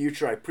in the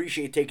future. I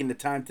appreciate you taking the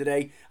time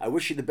today. I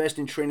wish you the best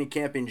in training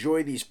camp.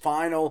 Enjoy these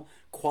final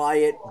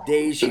quiet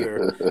days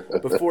here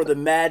before the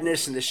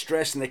madness and the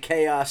stress and the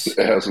chaos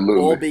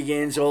Absolutely. all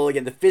begins all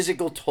again. The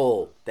physical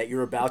toll that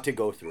you're about to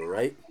go through,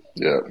 right?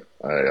 Yeah,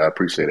 I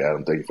appreciate it,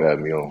 Adam. Thank you for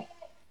having me on.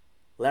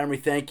 Laramie,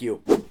 thank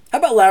you. How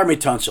about Laremy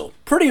Tunsil?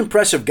 Pretty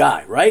impressive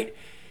guy, right?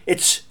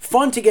 It's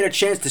fun to get a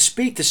chance to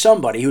speak to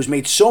somebody who's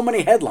made so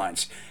many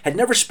headlines, had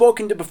never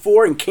spoken to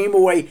before, and came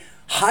away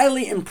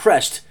highly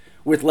impressed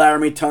with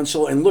Laremy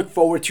Tunsil, and look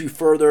forward to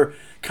further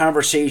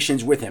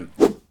conversations with him.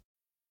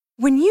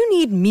 When you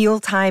need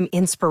mealtime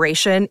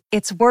inspiration,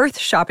 it's worth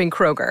shopping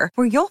Kroger,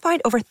 where you'll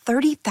find over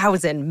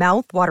 30,000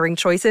 mouth-watering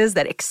choices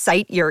that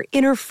excite your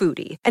inner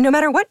foodie. And no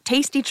matter what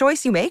tasty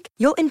choice you make,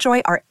 you'll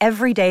enjoy our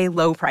everyday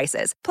low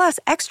prices, plus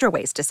extra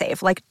ways to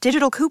save, like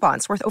digital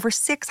coupons worth over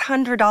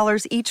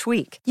 $600 each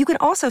week. You can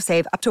also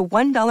save up to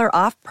 $1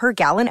 off per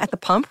gallon at the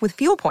pump with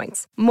fuel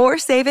points. More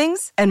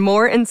savings and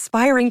more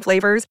inspiring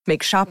flavors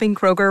make shopping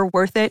Kroger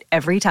worth it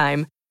every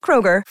time.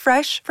 Kroger,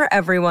 fresh for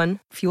everyone.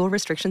 Fuel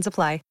restrictions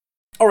apply.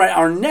 All right,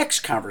 our next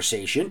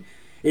conversation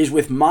is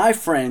with my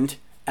friend,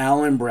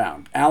 Alan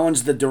Brown.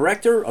 Alan's the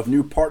Director of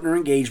New Partner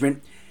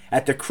Engagement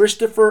at the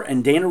Christopher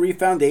and Dana Reeve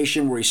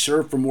Foundation, where he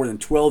served for more than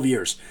 12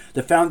 years.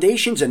 The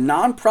foundation's a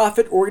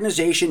nonprofit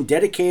organization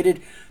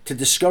dedicated to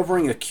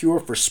discovering a cure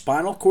for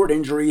spinal cord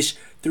injuries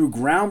through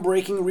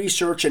groundbreaking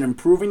research and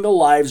improving the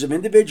lives of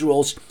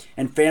individuals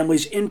and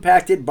families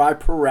impacted by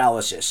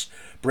paralysis.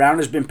 Brown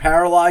has been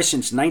paralyzed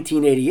since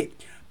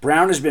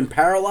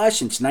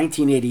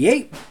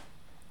 1988.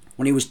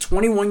 When he was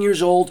 21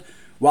 years old,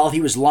 while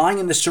he was lying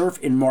in the surf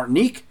in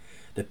Martinique,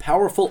 the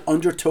powerful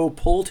undertow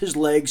pulled his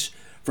legs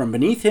from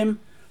beneath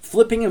him,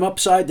 flipping him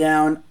upside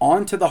down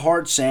onto the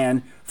hard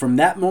sand. From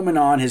that moment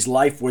on, his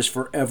life was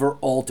forever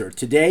altered.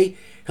 Today,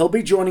 he'll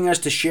be joining us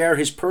to share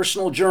his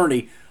personal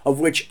journey, of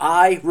which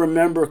I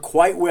remember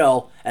quite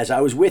well as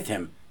I was with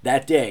him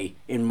that day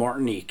in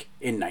Martinique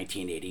in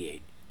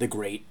 1988. The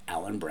great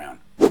Alan Brown.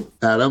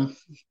 Adam,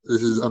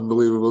 this is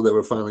unbelievable that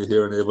we're finally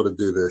here and able to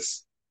do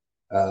this.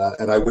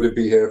 And I wouldn't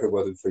be here if it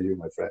wasn't for you,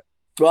 my friend.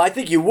 Well, I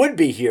think you would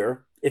be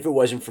here if it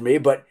wasn't for me,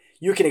 but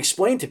you can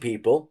explain to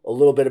people a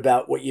little bit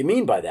about what you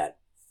mean by that.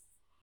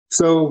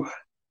 So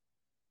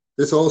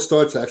this all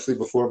starts actually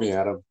before me,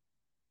 Adam.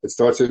 It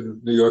starts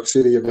in New York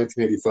City in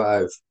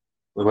 1985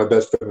 when my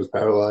best friend was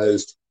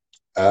paralyzed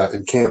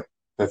in camp,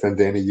 my friend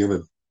Danny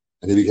Human,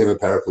 and he became a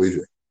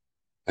paraplegic.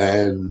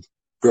 And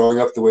growing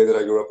up the way that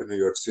I grew up in New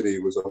York City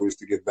was always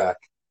to give back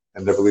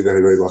and never leave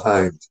anybody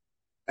behind.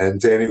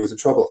 And Danny was in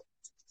trouble.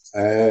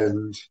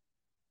 And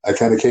I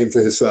kind of came to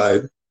his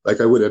side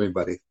like I would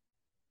anybody.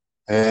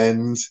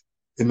 And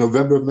in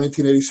November of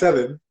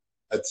 1987,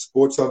 at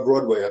Sports on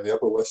Broadway on the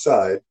Upper West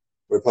Side,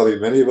 where probably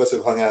many of us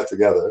have hung out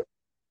together,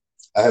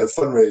 I had a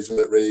fundraiser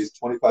that raised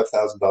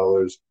 $25,000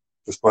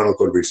 for spinal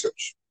cord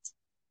research.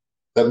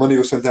 That money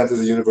was sent down to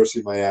the University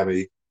of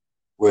Miami,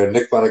 where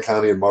Nick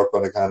Bonacani and Mark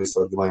Bonacani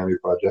started the Miami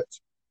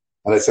Project.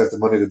 And I sent the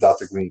money to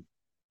Dr. Green.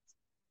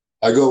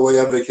 I go away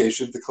on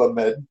vacation to Club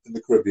Med in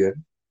the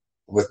Caribbean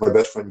with my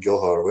best friend Gil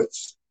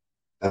Horowitz,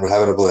 and we're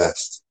having a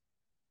blast.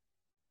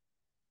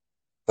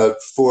 About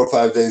 4 or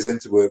 5 days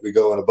into it, we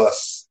go on a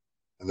bus,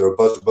 and there are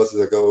buses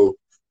that go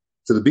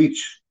to the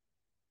beach.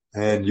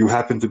 and you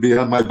happened to be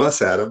on my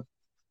bus, Adam.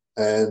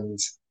 And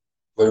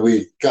when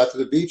we got to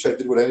the beach, I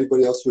did what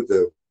anybody else would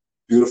do.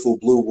 Beautiful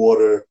blue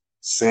water,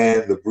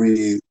 sand, the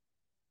breeze,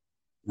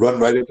 run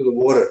right into the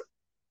water.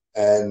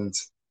 And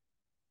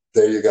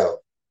there you go.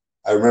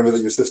 I remember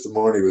that your sister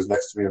Morny was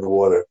next to me in the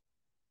water,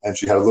 and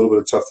she had a little bit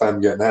of tough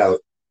time getting out,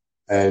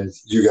 and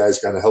you guys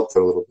kind of helped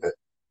her a little bit.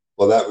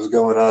 While that was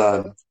going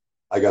on,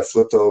 I got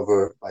flipped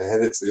over. My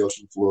head hits the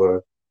ocean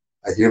floor.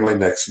 I hear my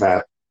neck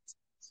snap.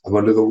 I'm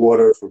under the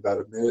water for about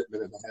a minute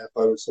and a half,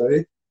 I would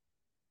say.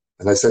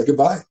 And I said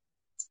goodbye.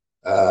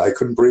 I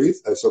couldn't breathe.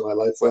 I saw my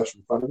life flash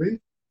in front of me.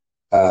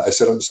 I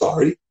said I'm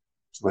sorry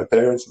to my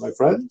parents and my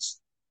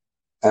friends.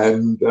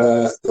 And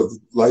the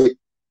light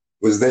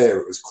was there.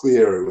 It was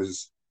clear. It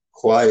was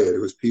quiet. It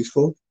was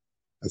peaceful.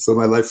 I saw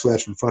my life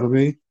flash in front of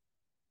me.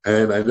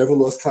 And I never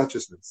lost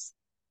consciousness.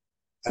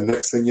 And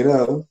next thing you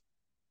know,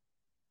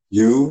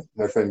 you,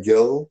 my friend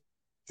Gil,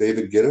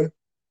 David Gitter,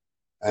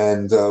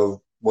 and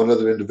one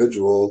other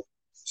individual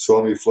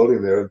saw me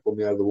floating there and pulled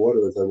me out of the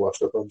water as I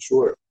washed up on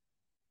shore.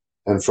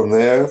 And from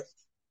there,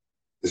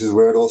 this is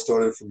where it all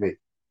started for me.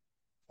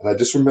 And I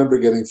just remember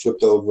getting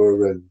flipped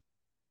over and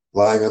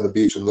lying on the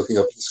beach and looking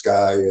up at the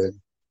sky and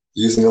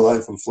using a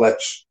line from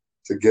Fletch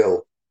to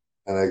Gil.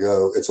 And I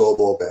go, it's all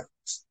ball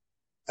bearings.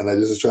 And I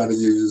just was trying to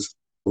use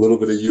a little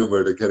bit of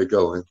humor to get it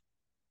going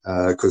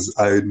because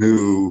I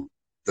knew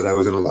that I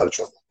was in a lot of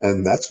trouble.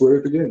 And that's where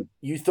it began.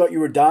 You thought you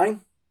were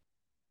dying?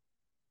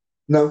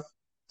 No,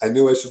 I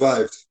knew I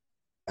survived.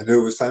 I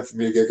knew it was time for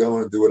me to get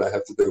going and do what I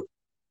have to do.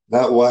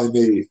 Not why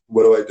me.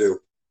 What do I do?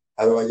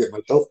 How do I get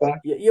myself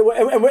back? Yeah,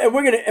 and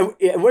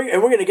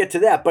we're gonna get to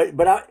that.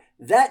 But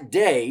that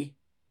day,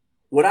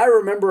 what I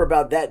remember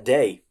about that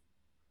day,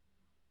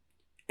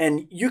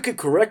 and you could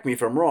correct me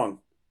if I'm wrong.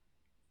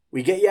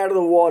 We get you out of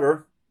the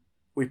water,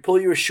 we pull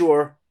you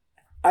ashore.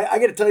 I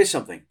got to tell you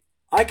something.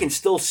 I can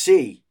still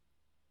see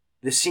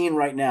the scene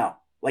right now,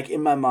 like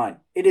in my mind.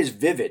 It is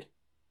vivid,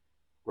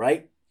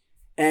 right?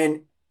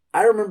 And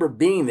I remember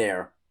being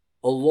there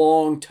a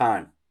long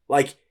time.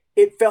 Like,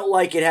 it felt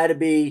like it had to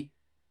be,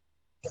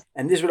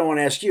 and this is what I want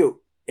to ask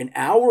you, an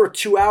hour or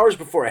 2 hours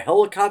before a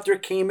helicopter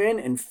came in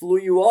and flew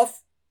you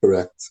off?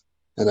 Correct.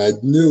 And I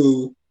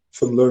knew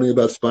from learning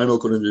about spinal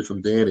cord injury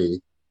from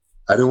Danny,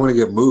 I didn't want to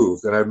get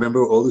moved. And I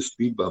remember all the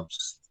speed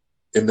bumps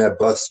in that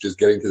bus just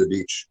getting to the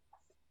beach.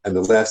 And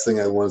the last thing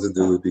I wanted to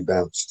do would be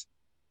bounced.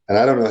 And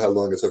I don't know how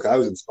long it took. I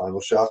was in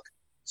spinal shock,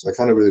 so I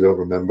kind of really don't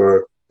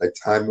remember, like,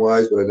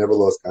 time-wise, but I never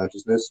lost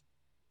consciousness.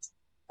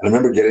 And I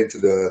remember getting to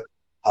the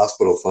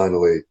hospital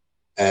finally,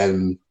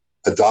 and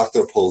a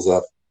doctor pulls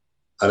up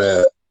on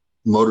a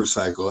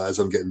motorcycle as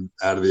I'm getting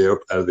out of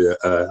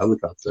the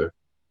helicopter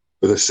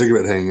with a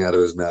cigarette hanging out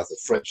of his mouth, a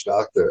French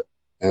doctor.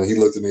 And he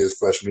looked at me as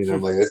freshman, and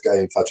I'm like, this guy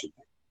ain't touching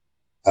me.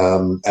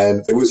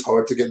 And it was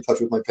hard to get in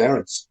touch with my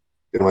parents.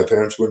 You know, my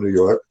parents were in New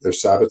York. They're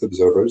Sabbath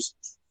observers.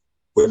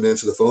 Wouldn't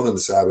answer the phone on the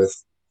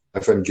Sabbath.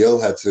 My friend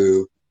Gil had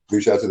to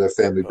reach out to their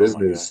family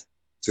business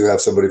to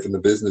have somebody from the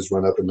business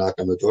run up and knock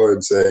on the door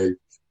and say,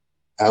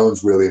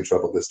 Alan's really in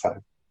trouble this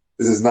time.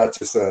 This is not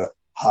just a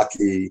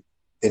hockey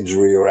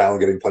injury or Alan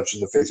getting punched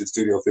in the face at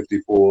Studio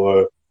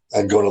 54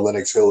 and going to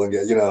Lenox Hill and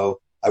get, you know,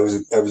 I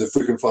was a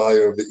frequent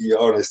flyer of the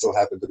ER, and I still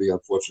happen to be,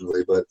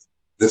 unfortunately, but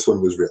this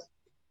one was real.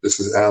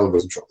 Alan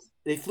was in trouble.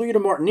 They flew you to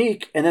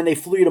Martinique, and then they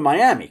flew you to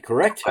Miami,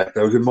 correct? I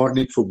was in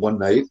Martinique for one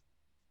night.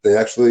 They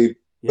actually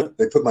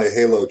they put my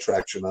halo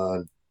traction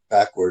on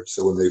backwards,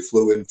 so when they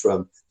flew in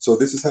so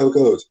this is how it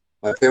goes.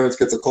 My parents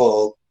get the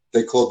call.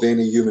 They call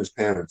Danny Human's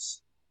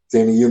parents.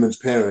 Danny Human's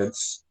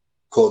parents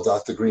called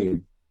Dr.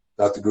 Green.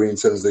 Dr. Green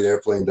sends the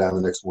airplane down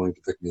the next morning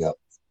to pick me up.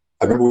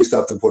 I remember we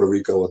stopped in Puerto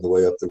Rico on the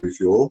way up to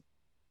refuel.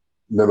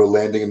 Remember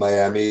landing in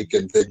Miami,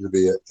 getting taken to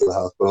the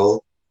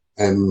hospital,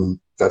 and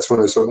that's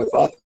when I saw my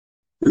father.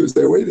 He was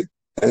there waiting.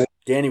 And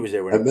Danny was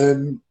there waiting. And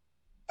then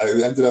I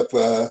ended up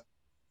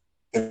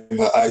in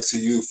the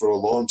ICU for a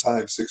long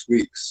time, 6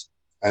 weeks.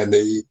 And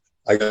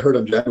I got hurt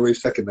on January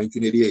 2nd,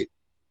 1988.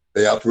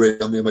 They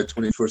operated on me on my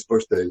 21st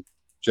birthday,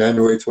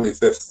 January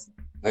 25th,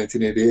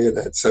 1988.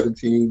 I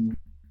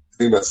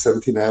had about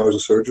 17 hours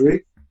of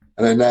surgery.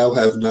 And I now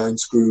have 9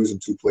 screws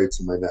and 2 plates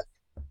in my neck.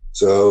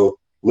 So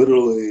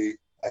literally,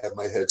 I have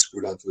my head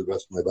screwed onto the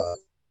rest of my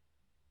body.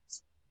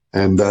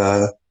 And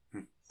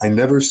I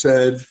never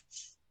said,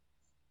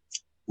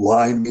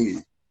 why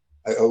me?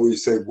 I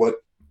always say, what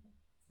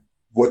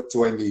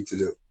do I need to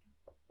do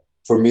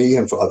for me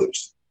and for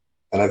others?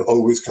 And I've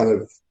always kind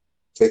of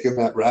taken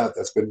that route.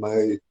 That's been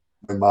my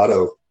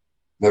motto.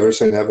 Never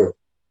say never.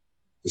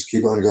 Just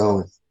keep on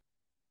going.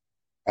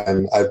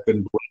 And I've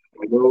been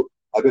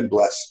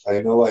blessed.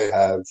 I know I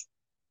have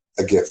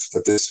a gift,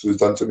 that this was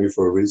done to me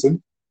for a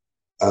reason,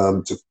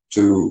 to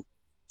do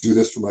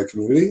this for my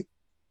community,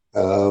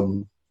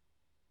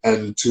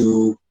 and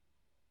to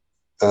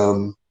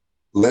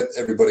let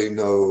everybody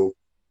know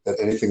that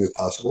anything is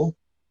possible.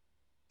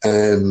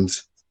 And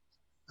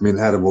I mean,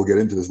 Adam, we'll get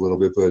into this a little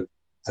bit, but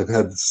I've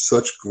had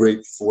such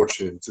great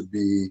fortune to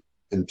be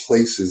in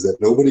places that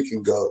nobody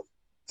can go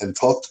and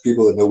talk to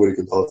people that nobody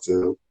can talk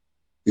to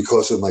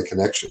because of my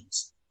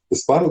connections. the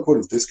spinal cord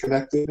is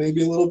disconnected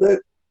maybe a little bit,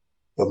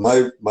 but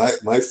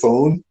my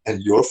phone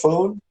and your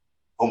phone,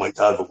 oh my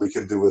God, what we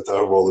can do with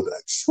our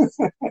Rolodex.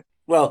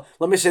 Well,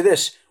 let me say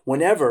this.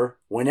 Whenever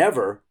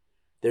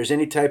there's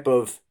any type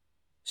of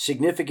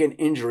significant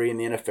injury in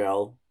the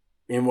NFL,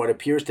 in what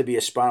appears to be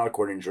a spinal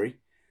cord injury,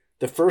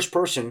 the first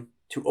person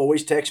to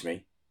always text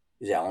me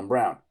is Alan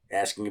Brown,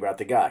 asking about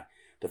the guy.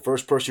 The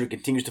first person who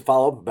continues to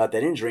follow up about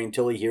that injury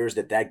until he hears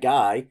that that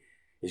guy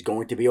is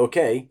going to be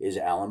okay is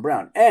Alan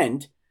Brown.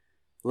 And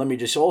let me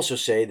just also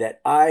say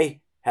that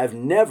I have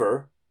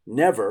never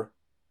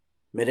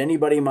met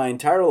anybody in my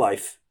entire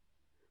life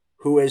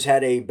who has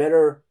had a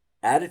better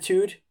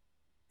attitude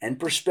and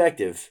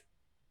perspective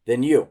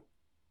than you.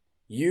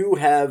 You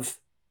have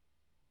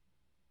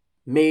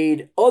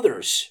made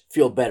others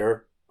feel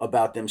better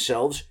about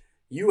themselves.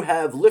 You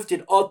have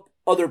lifted up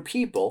other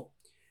people.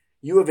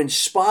 You have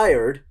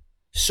inspired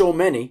so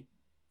many.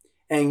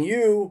 And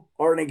you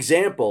are an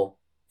example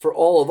for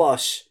all of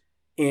us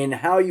in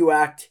how you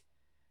act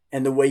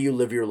and the way you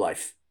live your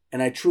life.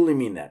 And I truly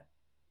mean that.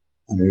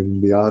 I'm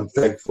beyond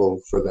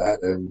thankful for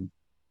that. And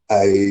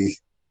I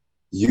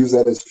use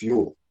that as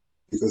fuel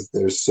because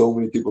there's so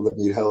many people that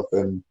need help,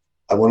 and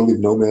I want to leave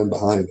no man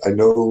behind. I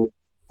know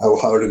how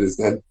hard it is.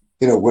 And,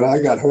 when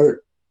I got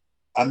hurt,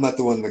 I'm not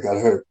the one that got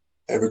hurt.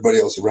 Everybody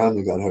else around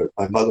me got hurt.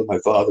 My mother, my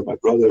father, my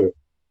brother,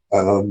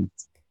 and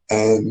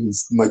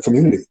my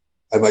community.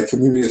 And my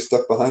community has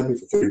stuck behind me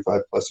for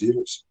 35 plus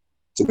years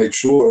to make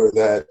sure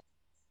that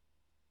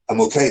I'm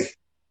okay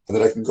and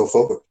that I can go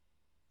forward.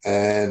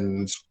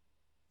 And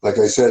like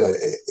I said,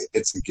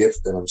 it's a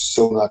gift, and I'm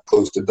so not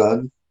close to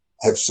done.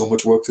 I have so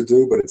much work to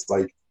do, but it's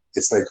like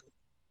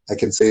I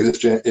can say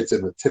this, it's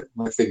in the tip of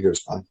my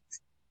fingers finally.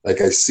 Like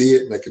I see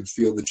it and I can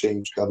feel the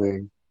change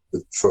coming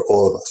for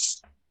all of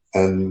us.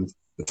 And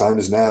the time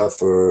is now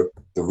for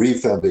the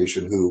Reeve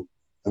Foundation,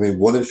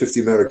 1 in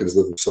 50 Americans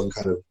live with some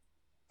kind of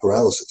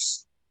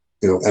paralysis,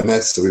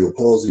 MS, cerebral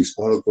palsy,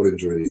 spinal cord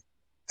injury,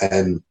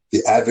 and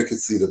the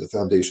advocacy that the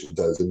foundation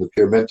does and the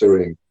peer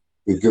mentoring.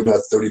 We've given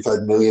out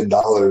 $35 million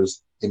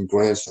in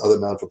grants to other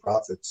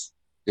non-for-profits.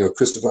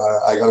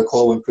 Christopher, I got a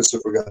call when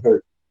Christopher got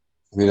hurt.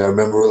 I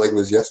remember like it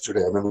was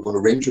yesterday. I remember going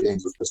to Ranger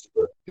games with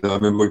Christopher. I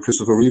remember when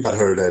Christopher Reeve got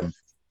hurt. And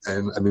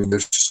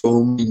there's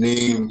so many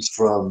names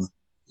from,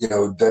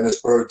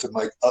 Dennis Bird to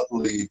Mike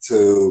Utley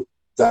to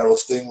Darryl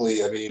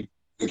Stingley.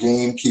 The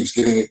game keeps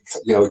getting,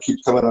 it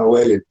keeps coming our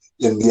way. And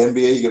in the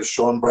NBA, you get a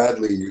Sean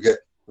Bradley. You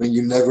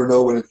never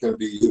know when it's going to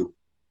be you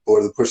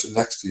or the person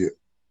next to you.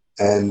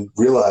 And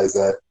realize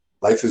that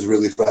life is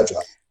really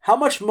fragile. How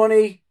much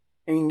money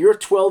in your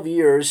 12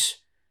 years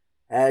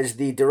as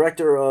the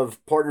director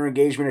of partner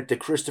engagement at the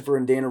Christopher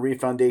and Dana Reeve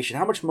Foundation,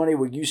 how much money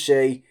would you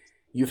say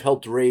you've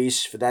helped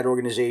raise for that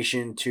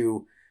organization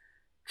to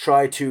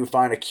try to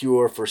find a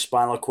cure for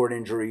spinal cord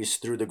injuries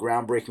through the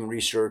groundbreaking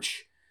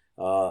research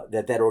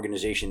that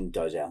organization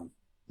does, Alan?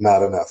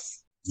 Not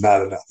enough.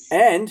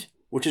 And,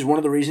 which is one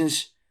of the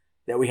reasons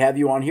that we have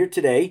you on here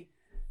today,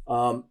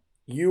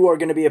 you are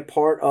going to be a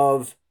part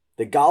of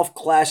the Golf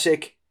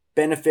Classic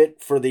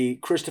benefit for the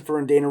Christopher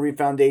and Dana Reeve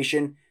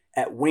Foundation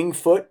at Winged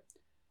Foot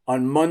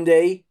on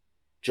Monday,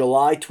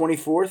 July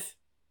 24th.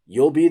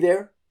 You'll be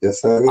there.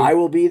 Yes, sir. I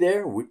will be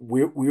there.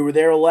 We were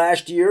there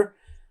last year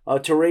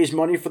to raise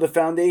money for the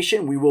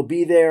foundation. We will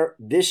be there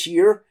this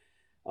year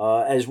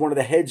as one of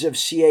the heads of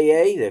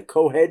CAA. The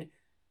co-head,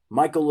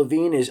 Michael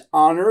Levine, is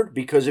honored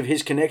because of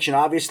his connection,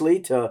 obviously,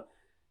 to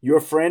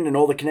your friend and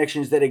all the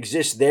connections that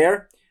exist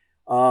there.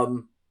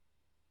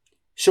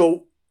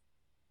 So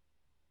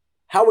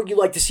how would you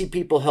like to see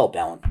people help,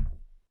 Alan?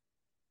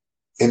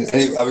 And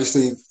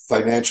obviously,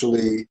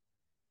 financially,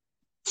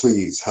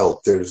 please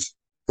help. There's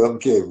come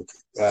give.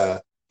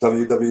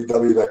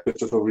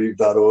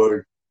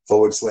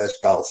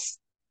 www.christopherreeve.org/golf.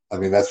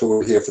 That's what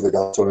we're here for, the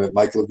golf tournament.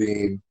 Mike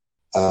Levine,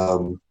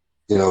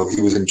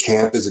 he was in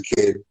camp as a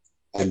kid,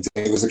 and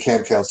he was a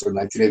camp counselor in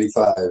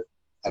 1985,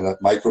 and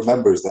Mike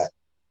remembers that.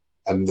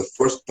 And the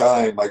first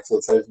time Mike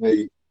tells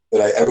me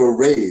that I ever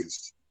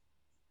raised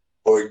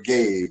or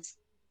gave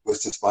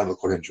was to spinal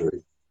cord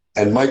injury.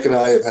 And Mike and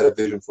I have had a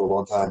vision for a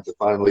long time to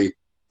finally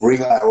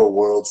bring our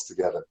worlds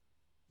together.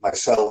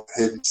 Myself,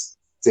 him,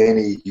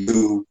 Danny,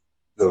 you,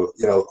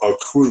 our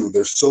crew.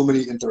 There's so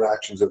many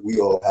interactions that we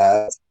all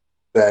have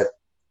that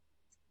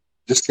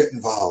just get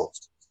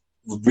involved.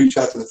 Reach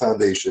out to the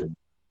foundation,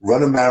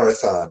 run a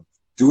marathon,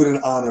 do it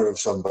in honor of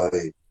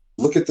somebody.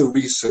 Look at the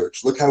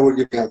research. Look how we're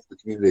giving out to the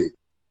community.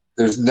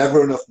 There's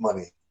never enough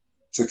money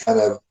to kind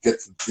of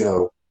get,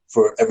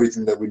 for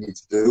everything that we need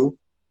to do.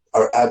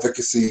 Our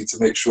advocacy to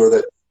make sure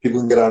that people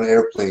can get on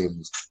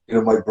airplanes.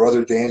 My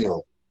brother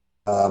Daniel,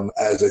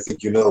 as I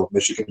think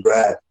Michigan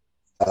grad,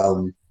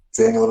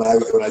 Daniel and I,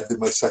 when I did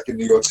my second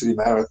New York City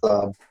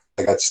marathon,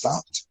 I got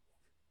stopped.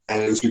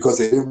 And it was because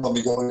they didn't want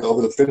me going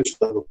over the finish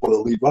line before the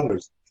lead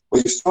runners.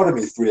 Well, you started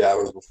me 3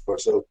 hours before.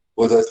 So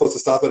was I supposed to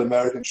stop at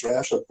American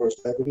Trash on First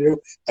Avenue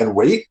and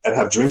wait and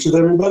have drinks with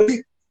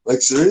everybody?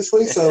 Like,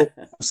 seriously? So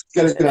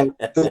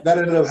that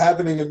ended up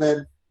happening. And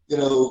then,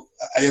 I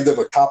ended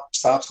up, a cop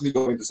stops me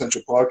going to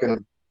Central Park,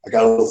 and I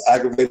got a little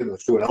aggravated and I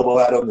threw an elbow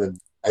at him, and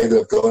I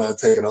ended up going out and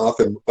taking off.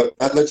 But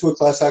that led to a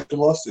class action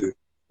lawsuit.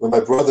 When my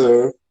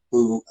brother,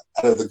 who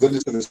out of the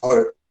goodness of his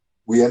heart,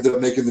 we ended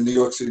up making the New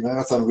York City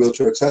Marathon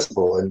wheelchair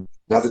accessible, and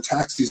now the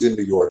taxis in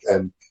New York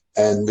and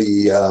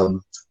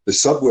the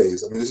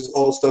subways. I mean, this is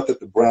all stuff that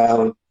the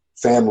Brown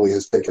family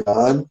has taken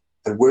on,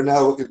 and we're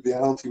now the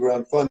Alan T.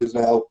 Brown Fund is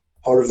now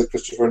part of the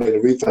Christopher and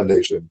Ada Reed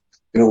Foundation.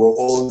 We're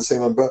all in the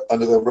same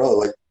under the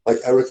umbrella, like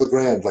Eric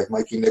LeGrand, like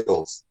Mikey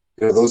Nichols.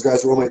 Those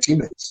guys are all my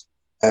teammates,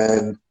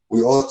 and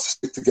we all have to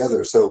stick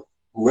together. So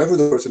whoever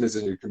the person is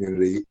in your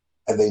community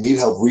and they need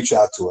help, reach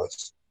out to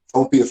us.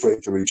 Don't be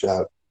afraid to reach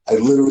out. I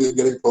literally am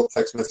getting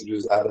text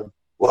messages, Adam,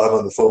 while I'm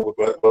on the phone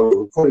while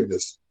we're recording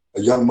this.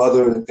 A young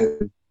mother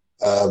in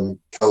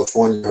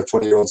California, her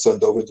 20-year-old son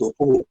dove into a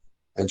pool,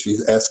 and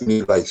she's asking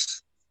me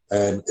advice.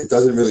 And it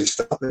doesn't really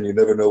stop, and you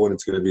never know when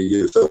it's going to be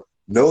you. So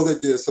know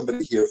that there's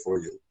somebody here for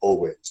you,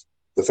 always.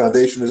 The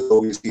foundation is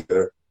always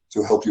here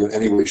to help you in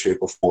any way, shape,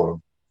 or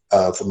form.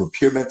 From a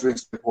peer mentoring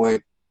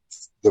standpoint,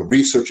 the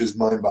research is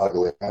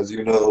mind-boggling. As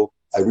you know,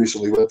 I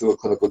recently went through a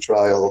clinical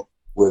trial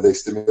where they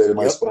stimulated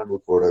my spinal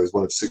cord. I was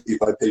one of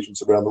 65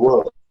 patients around the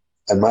world.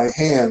 And my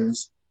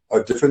hands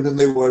are different than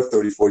they were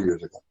 34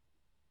 years ago,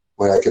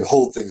 where I can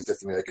hold things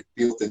differently, I can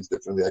feel things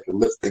differently, I can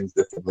lift things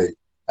differently.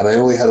 And I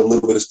only had a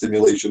little bit of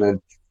stimulation, and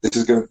this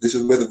is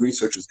where the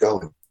research is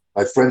going.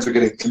 My friends are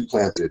getting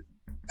implanted,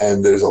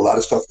 and there's a lot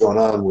of stuff going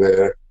on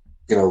where,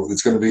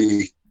 it's going to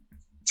be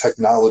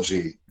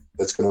technology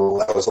that's going to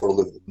allow us all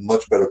to live a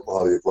much better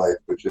quality of life,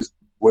 which is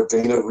what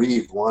Dana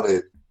Reed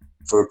wanted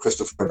for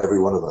Christopher and every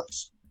one of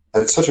us.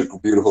 And it's such a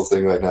beautiful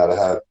thing right now to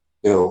have,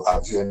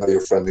 obviously I know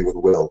you're friendly with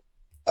Will.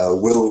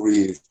 Will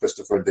Reed,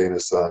 Christopher and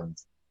Dana's son,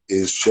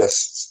 is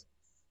just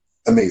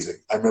amazing.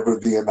 I remember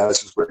being at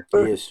Madison Square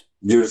Garden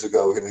years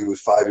ago, and he was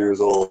 5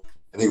 years old,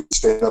 and he would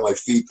stand on my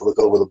feet to look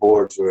over the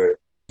boards where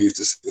he used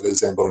to see the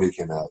Zamboni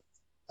came out.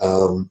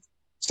 I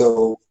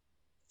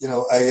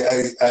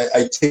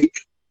take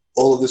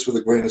all of this with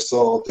a grain of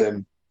salt,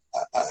 and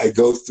I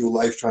go through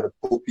life trying to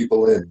pull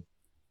people in.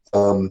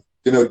 Adam,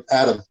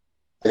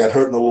 I got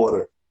hurt in the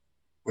water.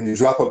 When you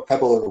drop a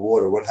pebble in the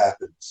water, what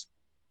happens?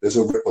 There's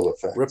a ripple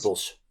effect.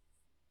 Ripples.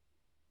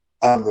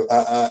 I'm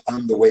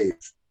the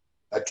wave.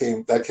 That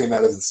came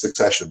out of the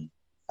Succession.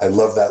 I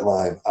love that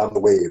line. I'm the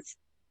wave.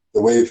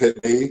 The wave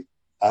hit me.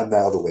 I'm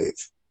now the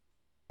wave,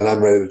 and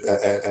I'm ready.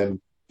 And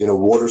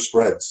water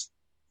spreads,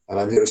 and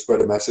I'm here to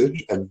spread a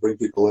message and bring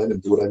people in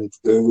and do what I need to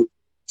do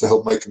to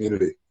help my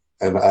community.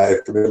 And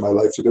I've committed my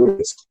life to doing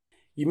this.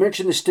 You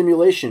mentioned the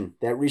stimulation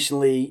that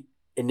recently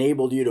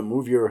enabled you to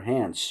move your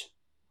hands.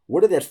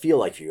 What did that feel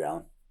like for you,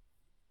 Alan?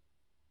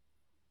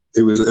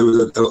 It was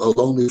a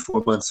lonely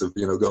 4 months of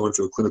going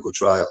through a clinical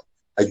trial.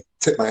 I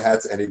tip my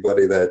hat to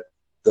anybody that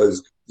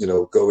does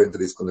go into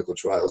these clinical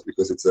trials,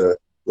 because it's a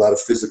lot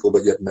of physical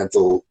but yet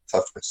mental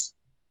toughness.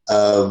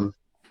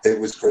 It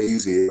was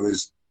crazy.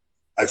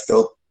 I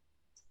felt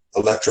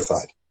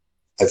electrified.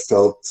 I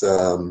felt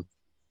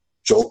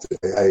jolted.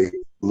 I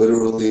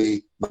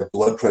literally, my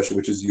blood pressure,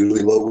 which is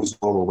usually low, was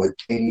normal. My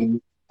pain,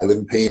 I live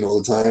in pain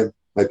all the time.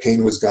 My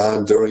pain was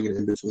gone during and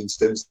in between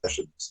stim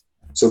sessions.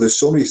 So there's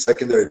so many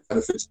secondary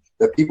benefits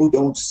that people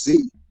don't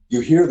see.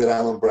 You hear that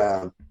Alan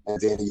Brown and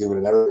Danny Human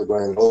and Eric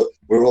LeGrand,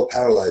 we're all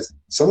paralyzed.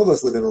 Some of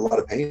us live in a lot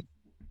of pain.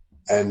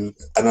 And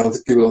I don't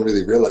think people don't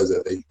really realize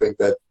that. They think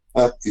that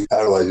he's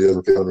paralyzed, he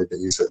doesn't feel anything.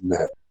 He's sitting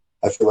there.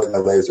 I feel like my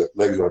legs are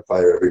on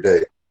fire every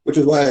day, which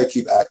is why I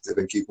keep active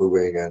and keep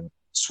moving and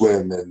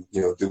swim and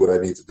do what I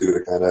need to do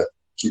to kind of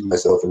keep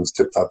myself in as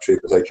tip-top shape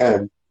as I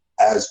can.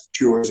 As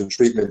cures and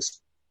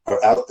treatments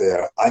are out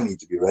there, I need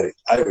to be ready.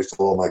 I always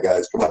tell all my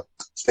guys, come on,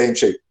 stay in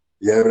shape.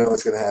 You never know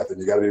what's going to happen.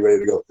 You got to be ready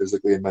to go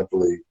physically and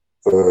mentally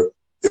for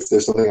if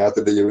there's something out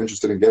there that you're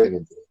interested in getting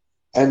into.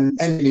 And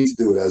you need to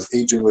do it. As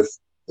aging with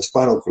a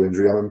spinal cord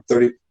injury, I'm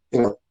 30.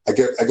 I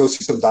go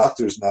see some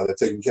doctors now that are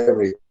taking care of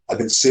me. I've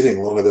been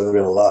sitting longer than I've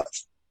been alive.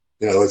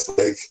 It's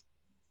like,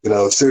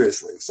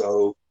 seriously.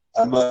 So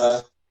I'm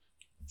gonna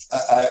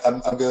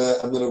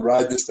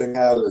ride this thing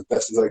out as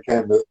best as I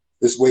can. But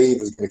this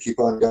wave is gonna keep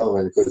on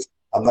going because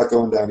I'm not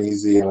going down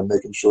easy, and I'm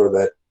making sure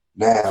that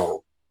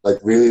now, like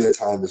really, the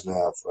time is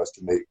now for us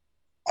to make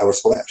our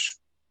splash,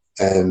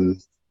 and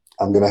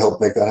I'm gonna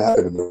help make that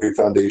happen. And the Reed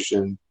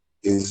Foundation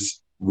is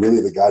really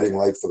the guiding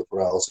light for the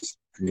paralysis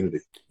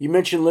community. You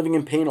mentioned living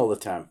in pain all the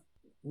time.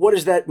 What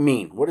does that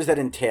mean? What does that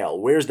entail?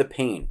 Where's the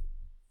pain?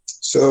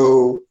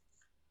 So,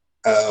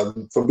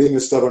 from being a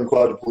stubborn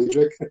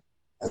quadriplegic and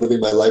living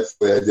my life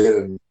the way I did,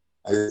 and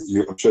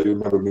I'm sure you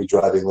remember me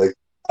driving like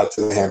out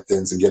to the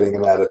Hamptons and getting in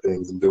and out of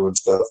things and doing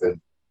stuff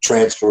and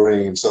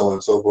transferring and so on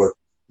and so forth.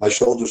 My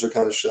shoulders are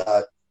kind of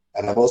shot,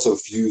 and I'm also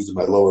fused in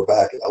my lower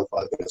back at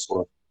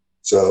L5-S1.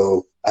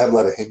 So I have a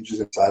lot of hinges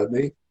inside of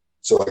me,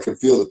 so I can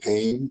feel the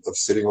pain of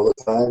sitting all the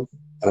time,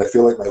 and I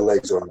feel like my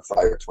legs are on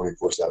fire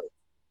 24/7,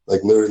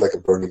 like literally like a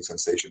burning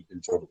sensation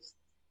internally.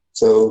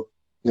 So,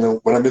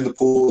 when I'm in the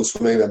pool and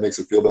swimming, that makes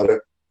it feel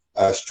better.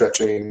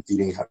 Stretching,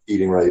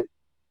 eating right.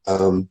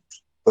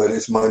 But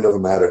it's mind over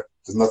matter.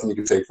 There's nothing you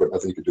can take for it,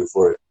 nothing you can do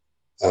for it.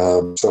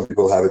 Some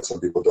people have it, some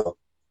people don't.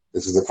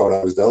 This is the card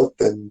I was dealt,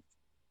 and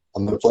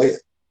I'm going to play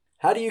it.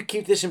 How do you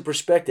keep this in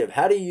perspective?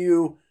 How do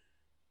you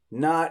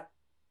not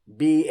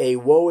be a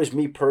woe is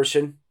me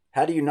person?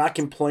 How do you not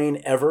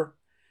complain ever?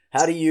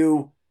 How do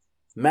you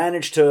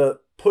manage to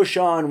push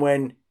on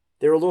when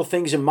there are little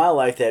things in my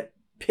life that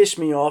piss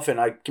me off and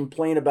I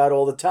complain about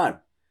all the time?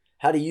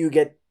 How do you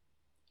get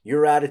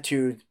your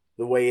attitude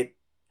the way it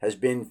has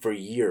been for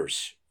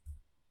years?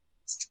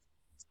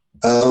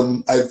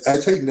 I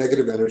take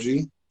negative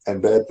energy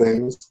and bad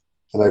things,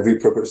 and I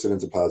repurpose it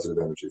into positive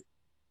energy.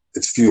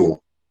 It's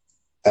fuel.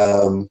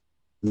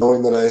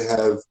 Knowing that I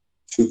have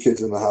 2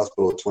 kids in the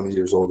hospital at 20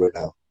 years old right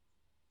now,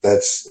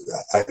 that's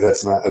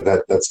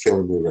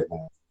killing me right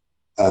now.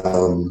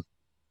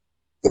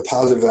 The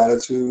positive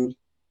attitude.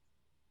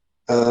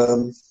 I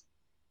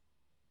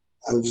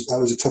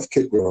was a tough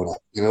kid growing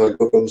up. I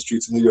grew up on the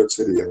streets of New York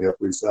City on the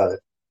Upper East Side.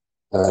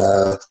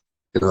 I've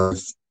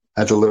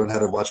had to learn how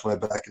to watch my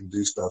back and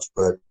do stuff,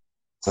 but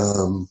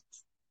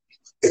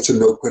it's a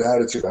no-quit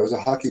attitude. I was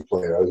a hockey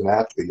player. I was an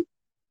athlete.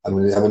 I'm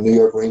a New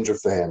York Ranger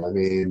fan.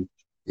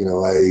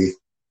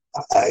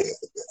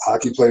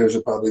 Hockey players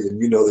are probably,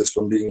 and you know this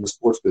from being in the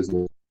sports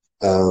business,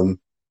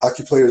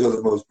 hockey players are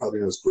probably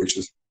the most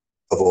gracious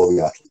of all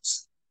the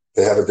athletes.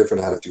 They have a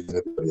different attitude than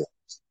everybody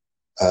else.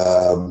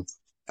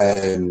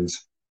 And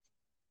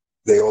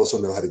they also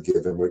know how to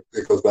give. And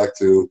it goes back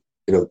to,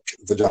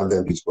 the John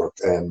Van Beeks book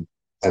and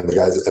the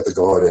guys at the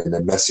Garden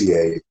and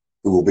Messier,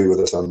 who will be with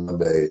us on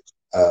Monday.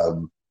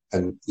 You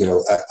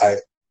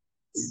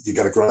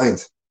got to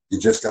grind. You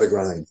just got to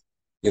grind.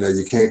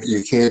 You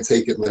can't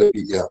take it and let it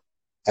beat you up.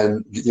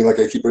 And like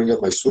I keep bringing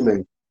up my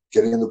swimming,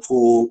 getting in the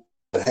pool,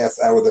 that half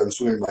hour that I'm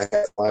swimming my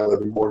half mile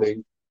every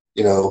morning,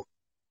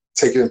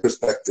 take it in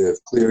perspective,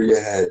 clear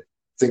your head,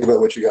 think about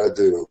what you got to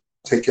do,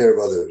 take care of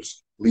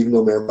others, leave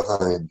no man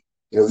behind.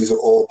 These are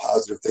all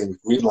positive things,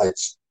 green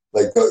lights,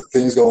 like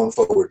things going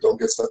forward. Don't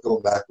get stuck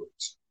going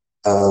backwards.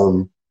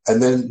 And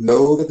then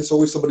know that there's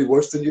always somebody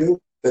worse than you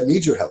that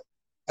needs your help.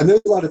 And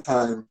there's a lot of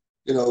time,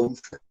 I go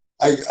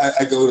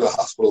to the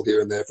hospital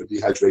here and there for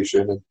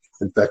dehydration and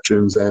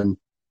infections. And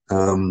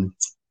one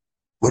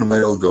of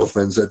my old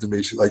girlfriends said to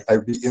me, she's like,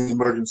 I'd be in the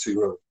emergency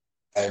room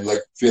and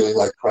feeling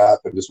like crap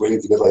and just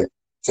waiting to get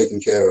taken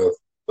care of.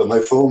 But my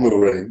phone will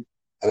ring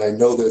and I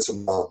know that it's a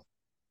mom.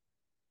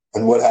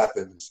 And what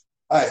happens?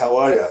 Hi, how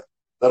are you?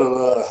 Da, da,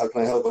 da, how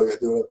can I help? I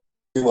do it.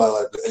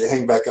 Meanwhile, I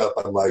hang back up.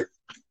 I'm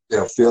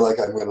feel like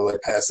I'm going to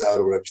pass out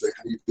or whatever. She's like,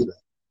 how do you do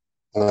that?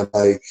 And I'm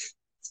like,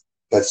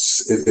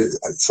 that's it.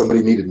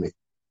 Somebody needed me.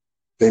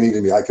 They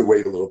needed me. I could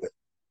wait a little bit.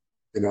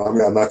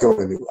 I'm not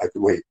going anywhere. I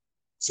could wait.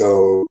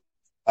 So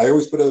I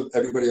always put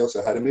everybody else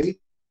ahead of me,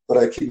 but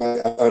I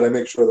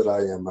make sure that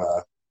I am,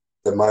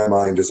 that my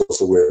mind is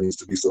also where it needs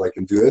to be so I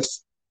can do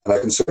this and I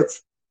can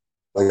serve.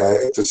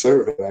 To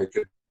serve and I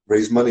could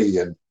raise money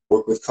and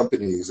work with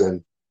companies.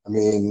 And I'm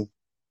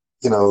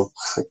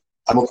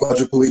a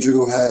quadriplegic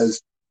who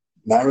has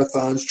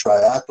marathons,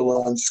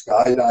 triathlons,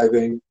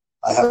 skydiving.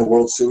 I have a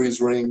World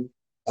Series ring.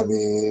 I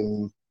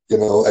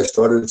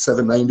started at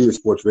 790, a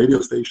sports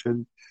radio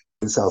station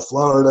in South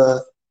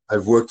Florida.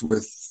 I've worked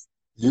with,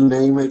 you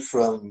name it,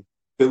 from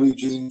Billie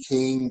Jean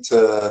King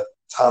to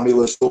Tommy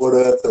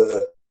Lasorda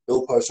to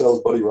Bill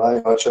Parcells, Buddy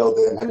Ryan, Marshall,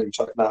 Dan Henry,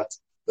 Chuck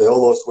Knox. They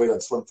all lost weight on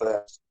Slim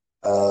Fast.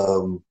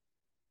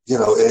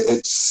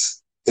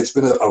 It's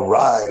been a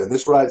ride, and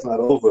this ride's not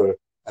over.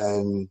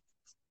 And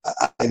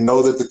I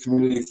know that the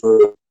community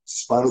for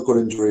spinal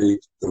cord injury,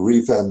 the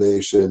Reeve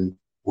Foundation,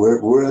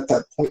 we're at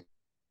that point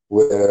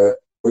where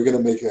we're going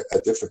to make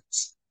a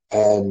difference.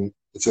 And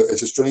it's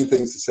a strange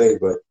thing to say,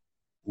 but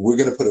we're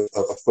going to put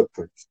a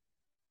footprint.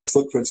 The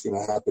footprint's going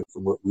to happen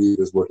from what Reeve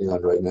is working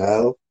on right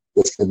now.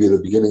 That's going to be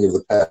the beginning of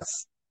the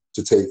path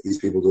to take these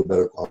people to a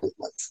better quality of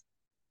life.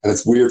 And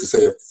it's weird to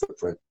say a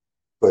footprint,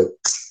 but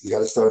you got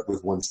to start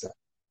with one step.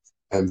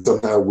 And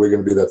somehow we're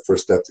going to be that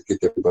first step to kick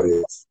everybody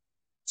off.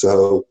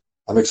 So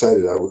I'm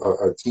excited.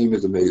 Our team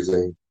is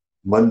amazing.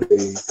 Monday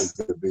is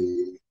going to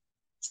be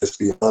just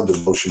beyond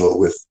emotional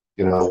with,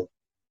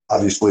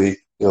 obviously,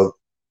 the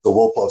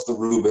Wolpoffs, the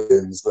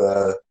Rubens,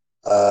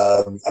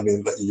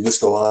 you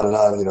just go on and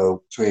on,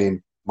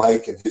 between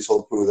Mike and his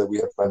whole crew that we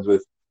have friends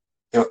with.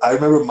 I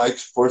remember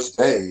Mike's first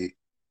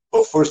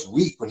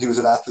week when he was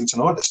at Athletes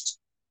and Artists.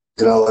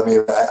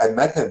 I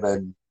met him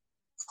and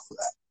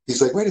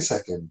he's like, wait a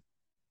second,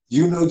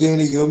 you know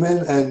Danny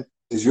Human and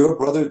is your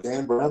brother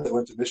Dan Brown that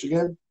went to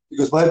Michigan?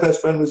 Because my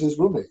best friend was his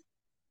roommate.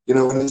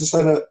 And it just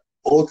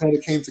all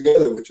came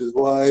together, which is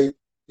why,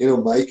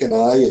 Mike and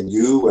I and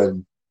you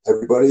and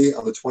everybody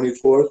on the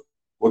 24th,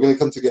 we're going to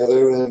come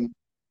together and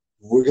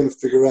we're going to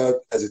figure out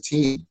as a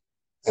team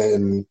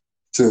and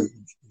to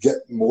get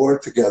more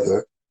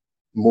together,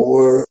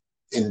 more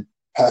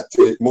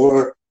impacted,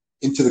 more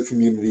into the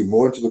community,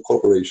 more into the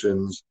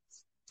corporations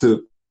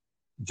to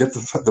get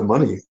the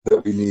money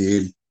that we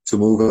need to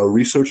move a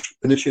research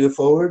initiative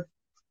forward,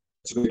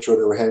 to make sure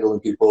that we're handling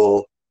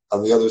people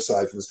on the other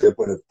side from the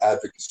standpoint of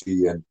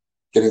advocacy and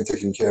getting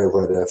taken care of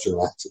right after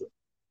an accident.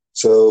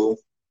 So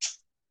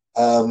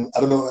I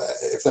don't know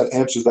if that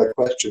answers that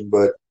question,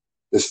 but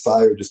this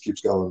fire just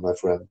keeps going, my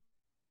friend.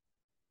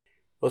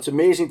 Well, it's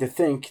amazing to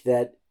think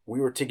that we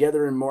were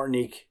together in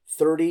Martinique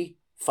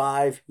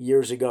 35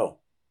 years ago.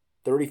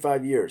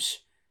 35 years.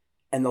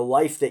 And the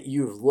life that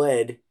you've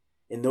led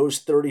in those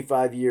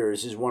 35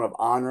 years is one of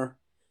honor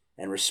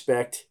and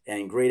respect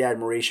and great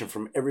admiration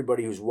from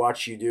everybody who's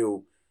watched you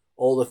do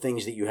all the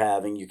things that you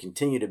have, and you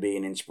continue to be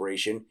an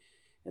inspiration,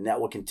 and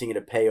that will continue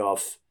to pay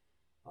off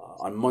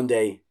on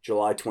Monday,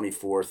 July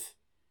 24th,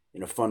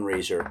 in a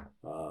fundraiser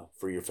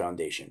for your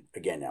foundation.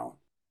 Again, Alan.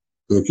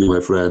 Thank you, my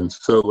friend.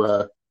 So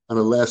on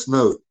a last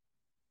note,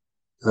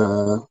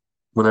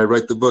 when I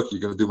write the book,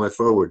 you're going to do my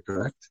foreword,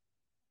 correct?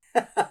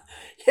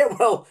 Yeah,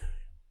 well,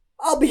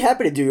 I'll be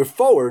happy to do your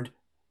foreword,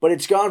 but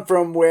it's gone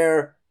from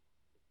where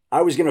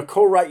I was going to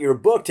co-write your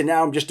book to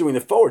now I'm just doing the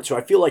foreword. So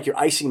I feel like you're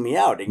icing me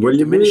out and you're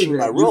diminishing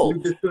my role.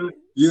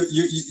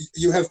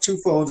 You have two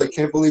phones. I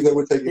can't believe that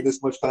we're taking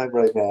this much time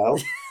right now.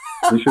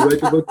 You should write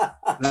the book.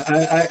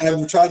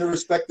 I'm trying to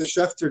respect the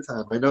Schefter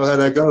time. I know how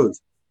that goes.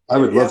 I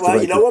would love to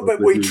write. You know what? But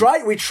we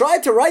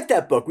tried to write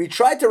that book. We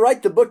tried to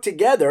write the book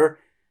together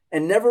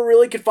and never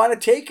really could find a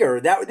taker.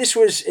 It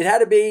had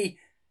to be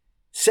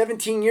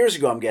 17 years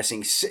ago, I'm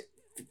guessing.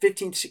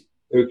 15.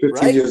 It was 15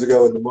 right? years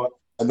ago,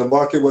 and the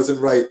market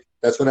wasn't right.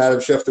 That's when Adam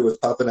Schefter was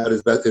popping out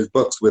his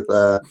books with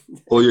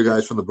all your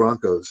guys from the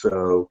Broncos.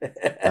 So,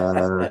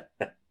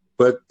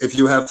 but if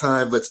you have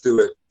time, let's do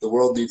it. The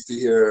world needs to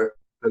hear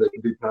that it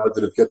can be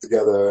positive, get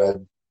together,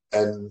 and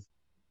I'm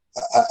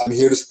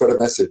here to spread a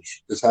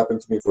message. This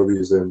happened to me for a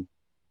reason,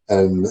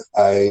 and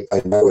I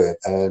know it.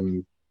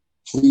 And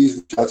please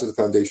reach out to the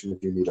foundation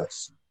if you need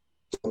us.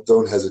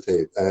 Don't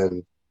hesitate.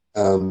 And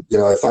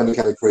I find it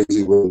kind of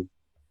crazy when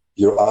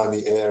you're on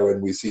the air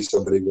and we see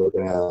somebody go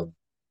down.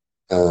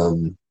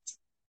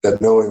 That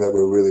knowing that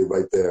we're really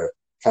right there,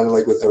 kind of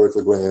like with Eric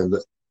LeGrand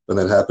when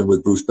that happened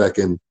with Bruce Beck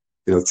and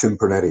Tim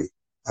Pernetti.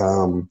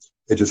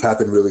 It just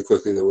happened really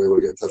quickly that we were able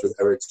to get in touch with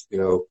Eric's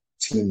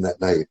team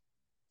that night.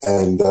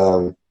 And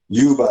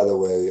you, by the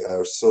way,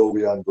 are so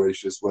beyond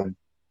gracious when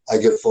I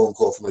get a phone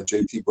call from a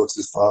JT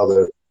Brooks'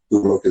 father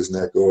who broke his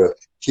neck, or a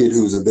kid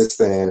who's a Knicks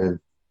fan, and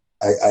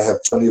I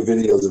have plenty of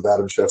videos of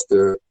Adam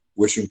Schefter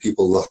wishing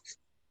people luck.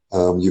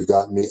 You've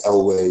gotten me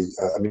Elway.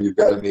 You've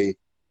gotten me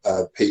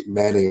Peyton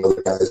Manning,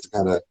 other guys to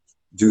kind of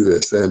do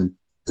this. And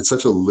it's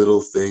such a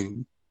little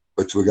thing,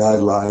 but to a guy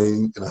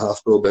lying in a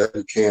hospital bed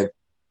who can't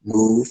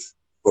move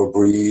or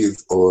breathe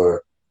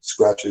or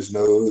scratch his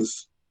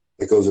nose,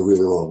 it goes a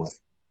really long way.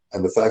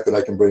 And the fact that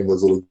I can bring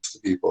those little to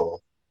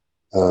people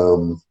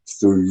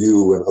through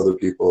you and other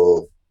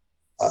people,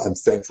 I'm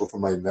thankful for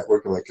my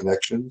network and my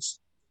connections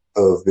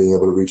of being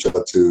able to reach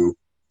out to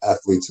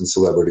athletes and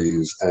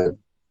celebrities and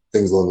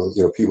things along those,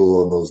 people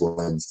along those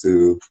lines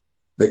to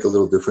make a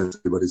little difference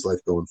in everybody's life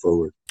going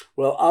forward.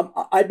 Well,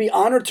 I'd be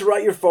honored to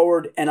write your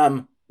forward, and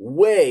I'm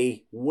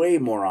way, way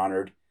more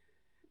honored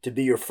to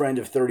be your friend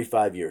of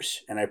 35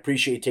 years. And I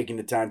appreciate you taking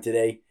the time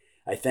today.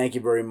 I thank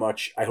you very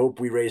much. I hope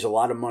we raise a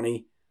lot of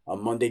money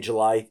on Monday,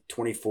 July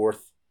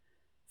 24th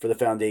for the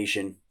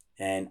foundation,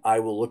 and I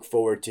will look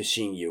forward to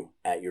seeing you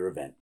at your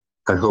event.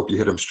 I hope you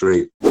hit them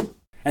straight.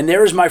 And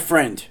there is my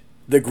friend,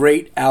 the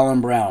great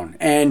Alan Brown.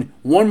 And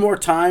one more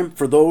time,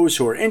 for those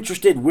who are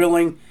interested,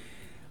 willing,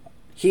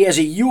 he has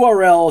a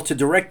URL to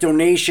direct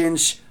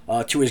donations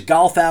to his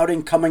golf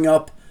outing coming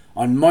up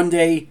on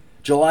Monday,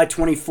 July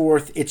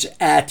 24th. It's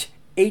at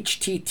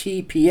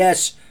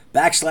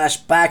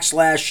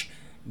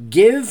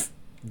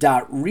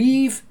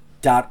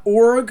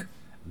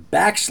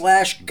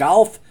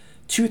https://give.reeve.org/golf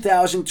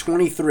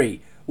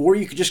 2023. Or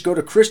you could just go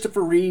to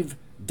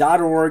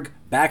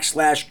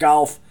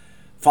christopherreeve.org/golf.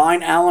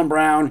 Find Alan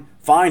Brown,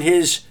 find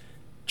his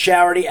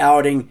charity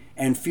outing,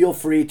 and feel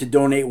free to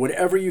donate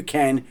whatever you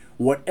can,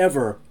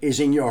 whatever is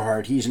in your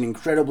heart. He's an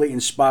incredibly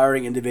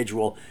inspiring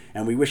individual,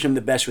 and we wish him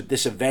the best with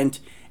this event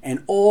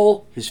and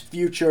all his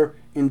future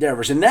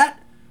endeavors. And that,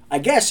 I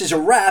guess, is a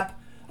wrap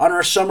on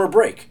our summer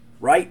break,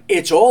 right?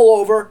 It's all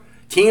over.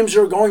 Teams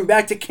are going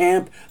back to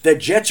camp. The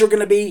Jets are going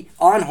to be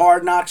on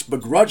Hard Knocks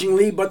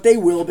begrudgingly, but they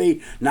will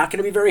be. Not going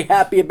to be very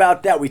happy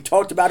about that. We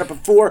talked about it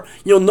before.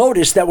 You'll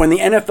notice that when the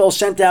NFL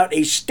sent out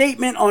a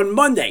statement on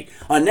Monday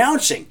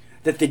announcing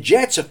that the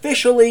Jets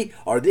officially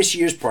are this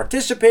year's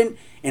participant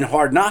in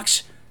Hard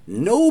Knocks,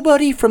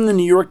 nobody from the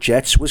New York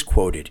Jets was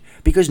quoted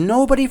because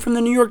nobody from the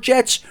New York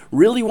Jets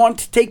really wanted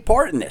to take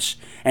part in this.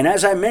 And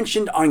as I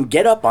mentioned on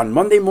Get Up on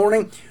Monday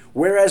morning,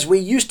 whereas we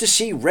used to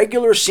see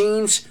regular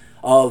scenes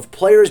of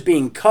players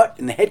being cut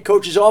in the head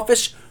coach's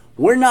office,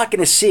 we're not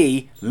going to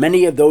see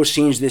many of those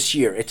scenes this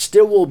year. It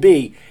still will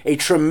be a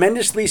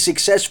tremendously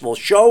successful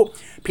show.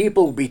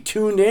 People will be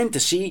tuned in to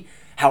see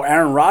how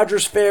Aaron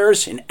Rodgers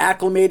fares in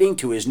acclimating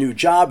to his new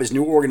job, his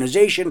new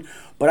organization.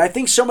 But I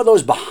think some of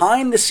those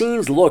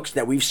behind-the-scenes looks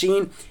that we've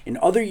seen in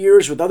other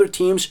years with other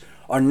teams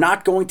are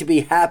not going to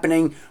be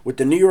happening with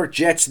the New York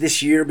Jets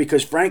this year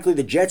because, frankly,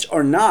 the Jets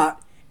are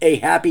not a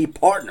happy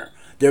partner.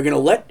 They're going to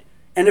let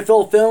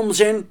NFL films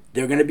in.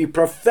 They're going to be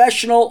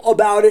professional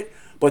about it,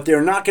 but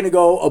they're not going to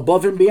go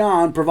above and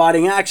beyond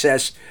providing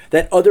access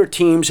that other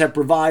teams have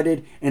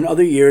provided in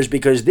other years,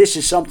 because this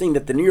is something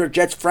that the New York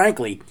Jets,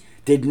 frankly,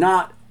 did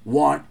not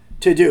want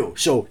to do.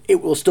 So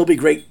it will still be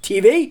great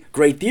TV,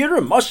 great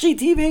theater, must-see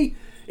TV.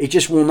 It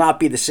just will not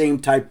be the same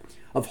type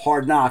of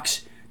Hard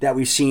Knocks that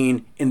we've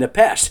seen in the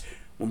past.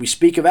 When we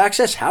speak of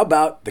access, how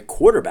about the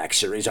quarterback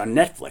series on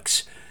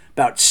Netflix?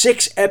 About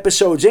 6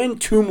 episodes in,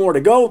 2 more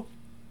to go.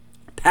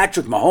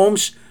 Patrick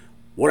Mahomes,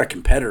 what a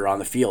competitor on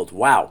the field.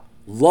 Wow.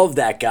 Love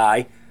that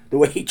guy, the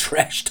way he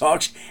trash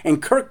talks.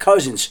 And Kirk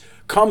Cousins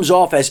comes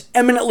off as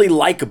eminently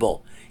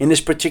likable in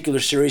this particular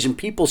series, and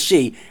people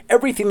see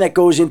everything that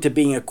goes into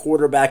being a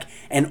quarterback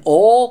and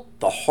all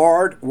the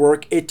hard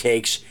work it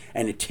takes,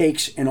 and it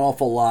takes an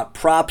awful lot.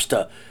 Props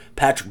to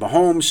Patrick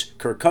Mahomes,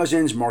 Kirk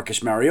Cousins,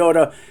 Marcus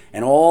Mariota,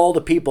 and all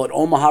the people at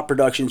Omaha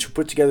Productions who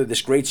put together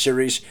this great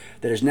series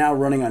that is now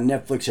running on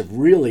Netflix. Have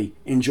really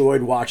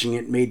enjoyed watching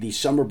it, made the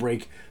summer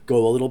break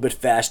go a little bit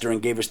faster,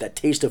 and gave us that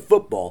taste of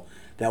football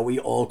that we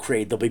all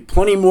crave. There'll be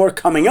plenty more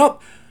coming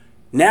up.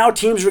 Now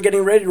teams are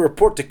getting ready to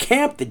report to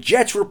camp. The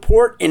Jets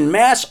report en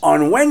masse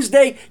on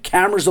Wednesday.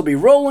 Cameras will be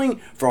rolling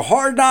for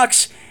Hard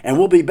Knocks, and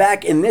we'll be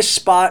back in this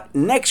spot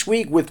next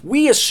week with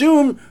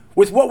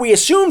what we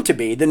assume to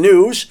be the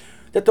news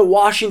that the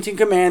Washington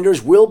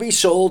Commanders will be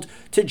sold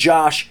to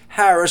Josh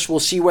Harris. We'll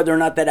see whether or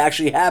not that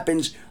actually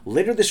happens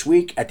later this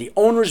week at the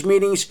owners'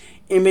 meetings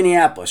in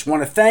Minneapolis. I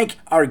want to thank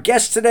our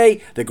guests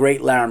today, the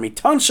great Laramie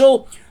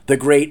Tunsil, the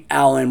great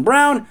Alan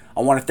Brown.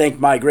 I want to thank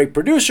my great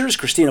producers,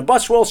 Christina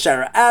Buswell,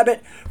 Sarah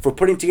Abbott, for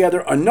putting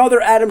together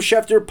another Adam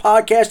Schefter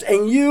podcast,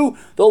 and you,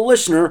 the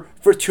listener,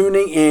 for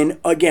tuning in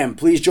again.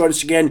 Please join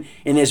us again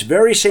in this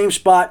very same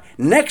spot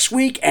next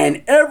week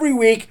and every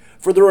week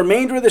for the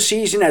remainder of the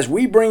season as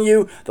we bring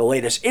you the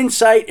latest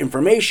insight,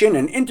 information,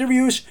 and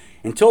interviews.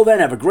 Until then,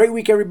 have a great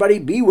week, everybody.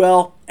 Be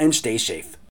well and stay safe.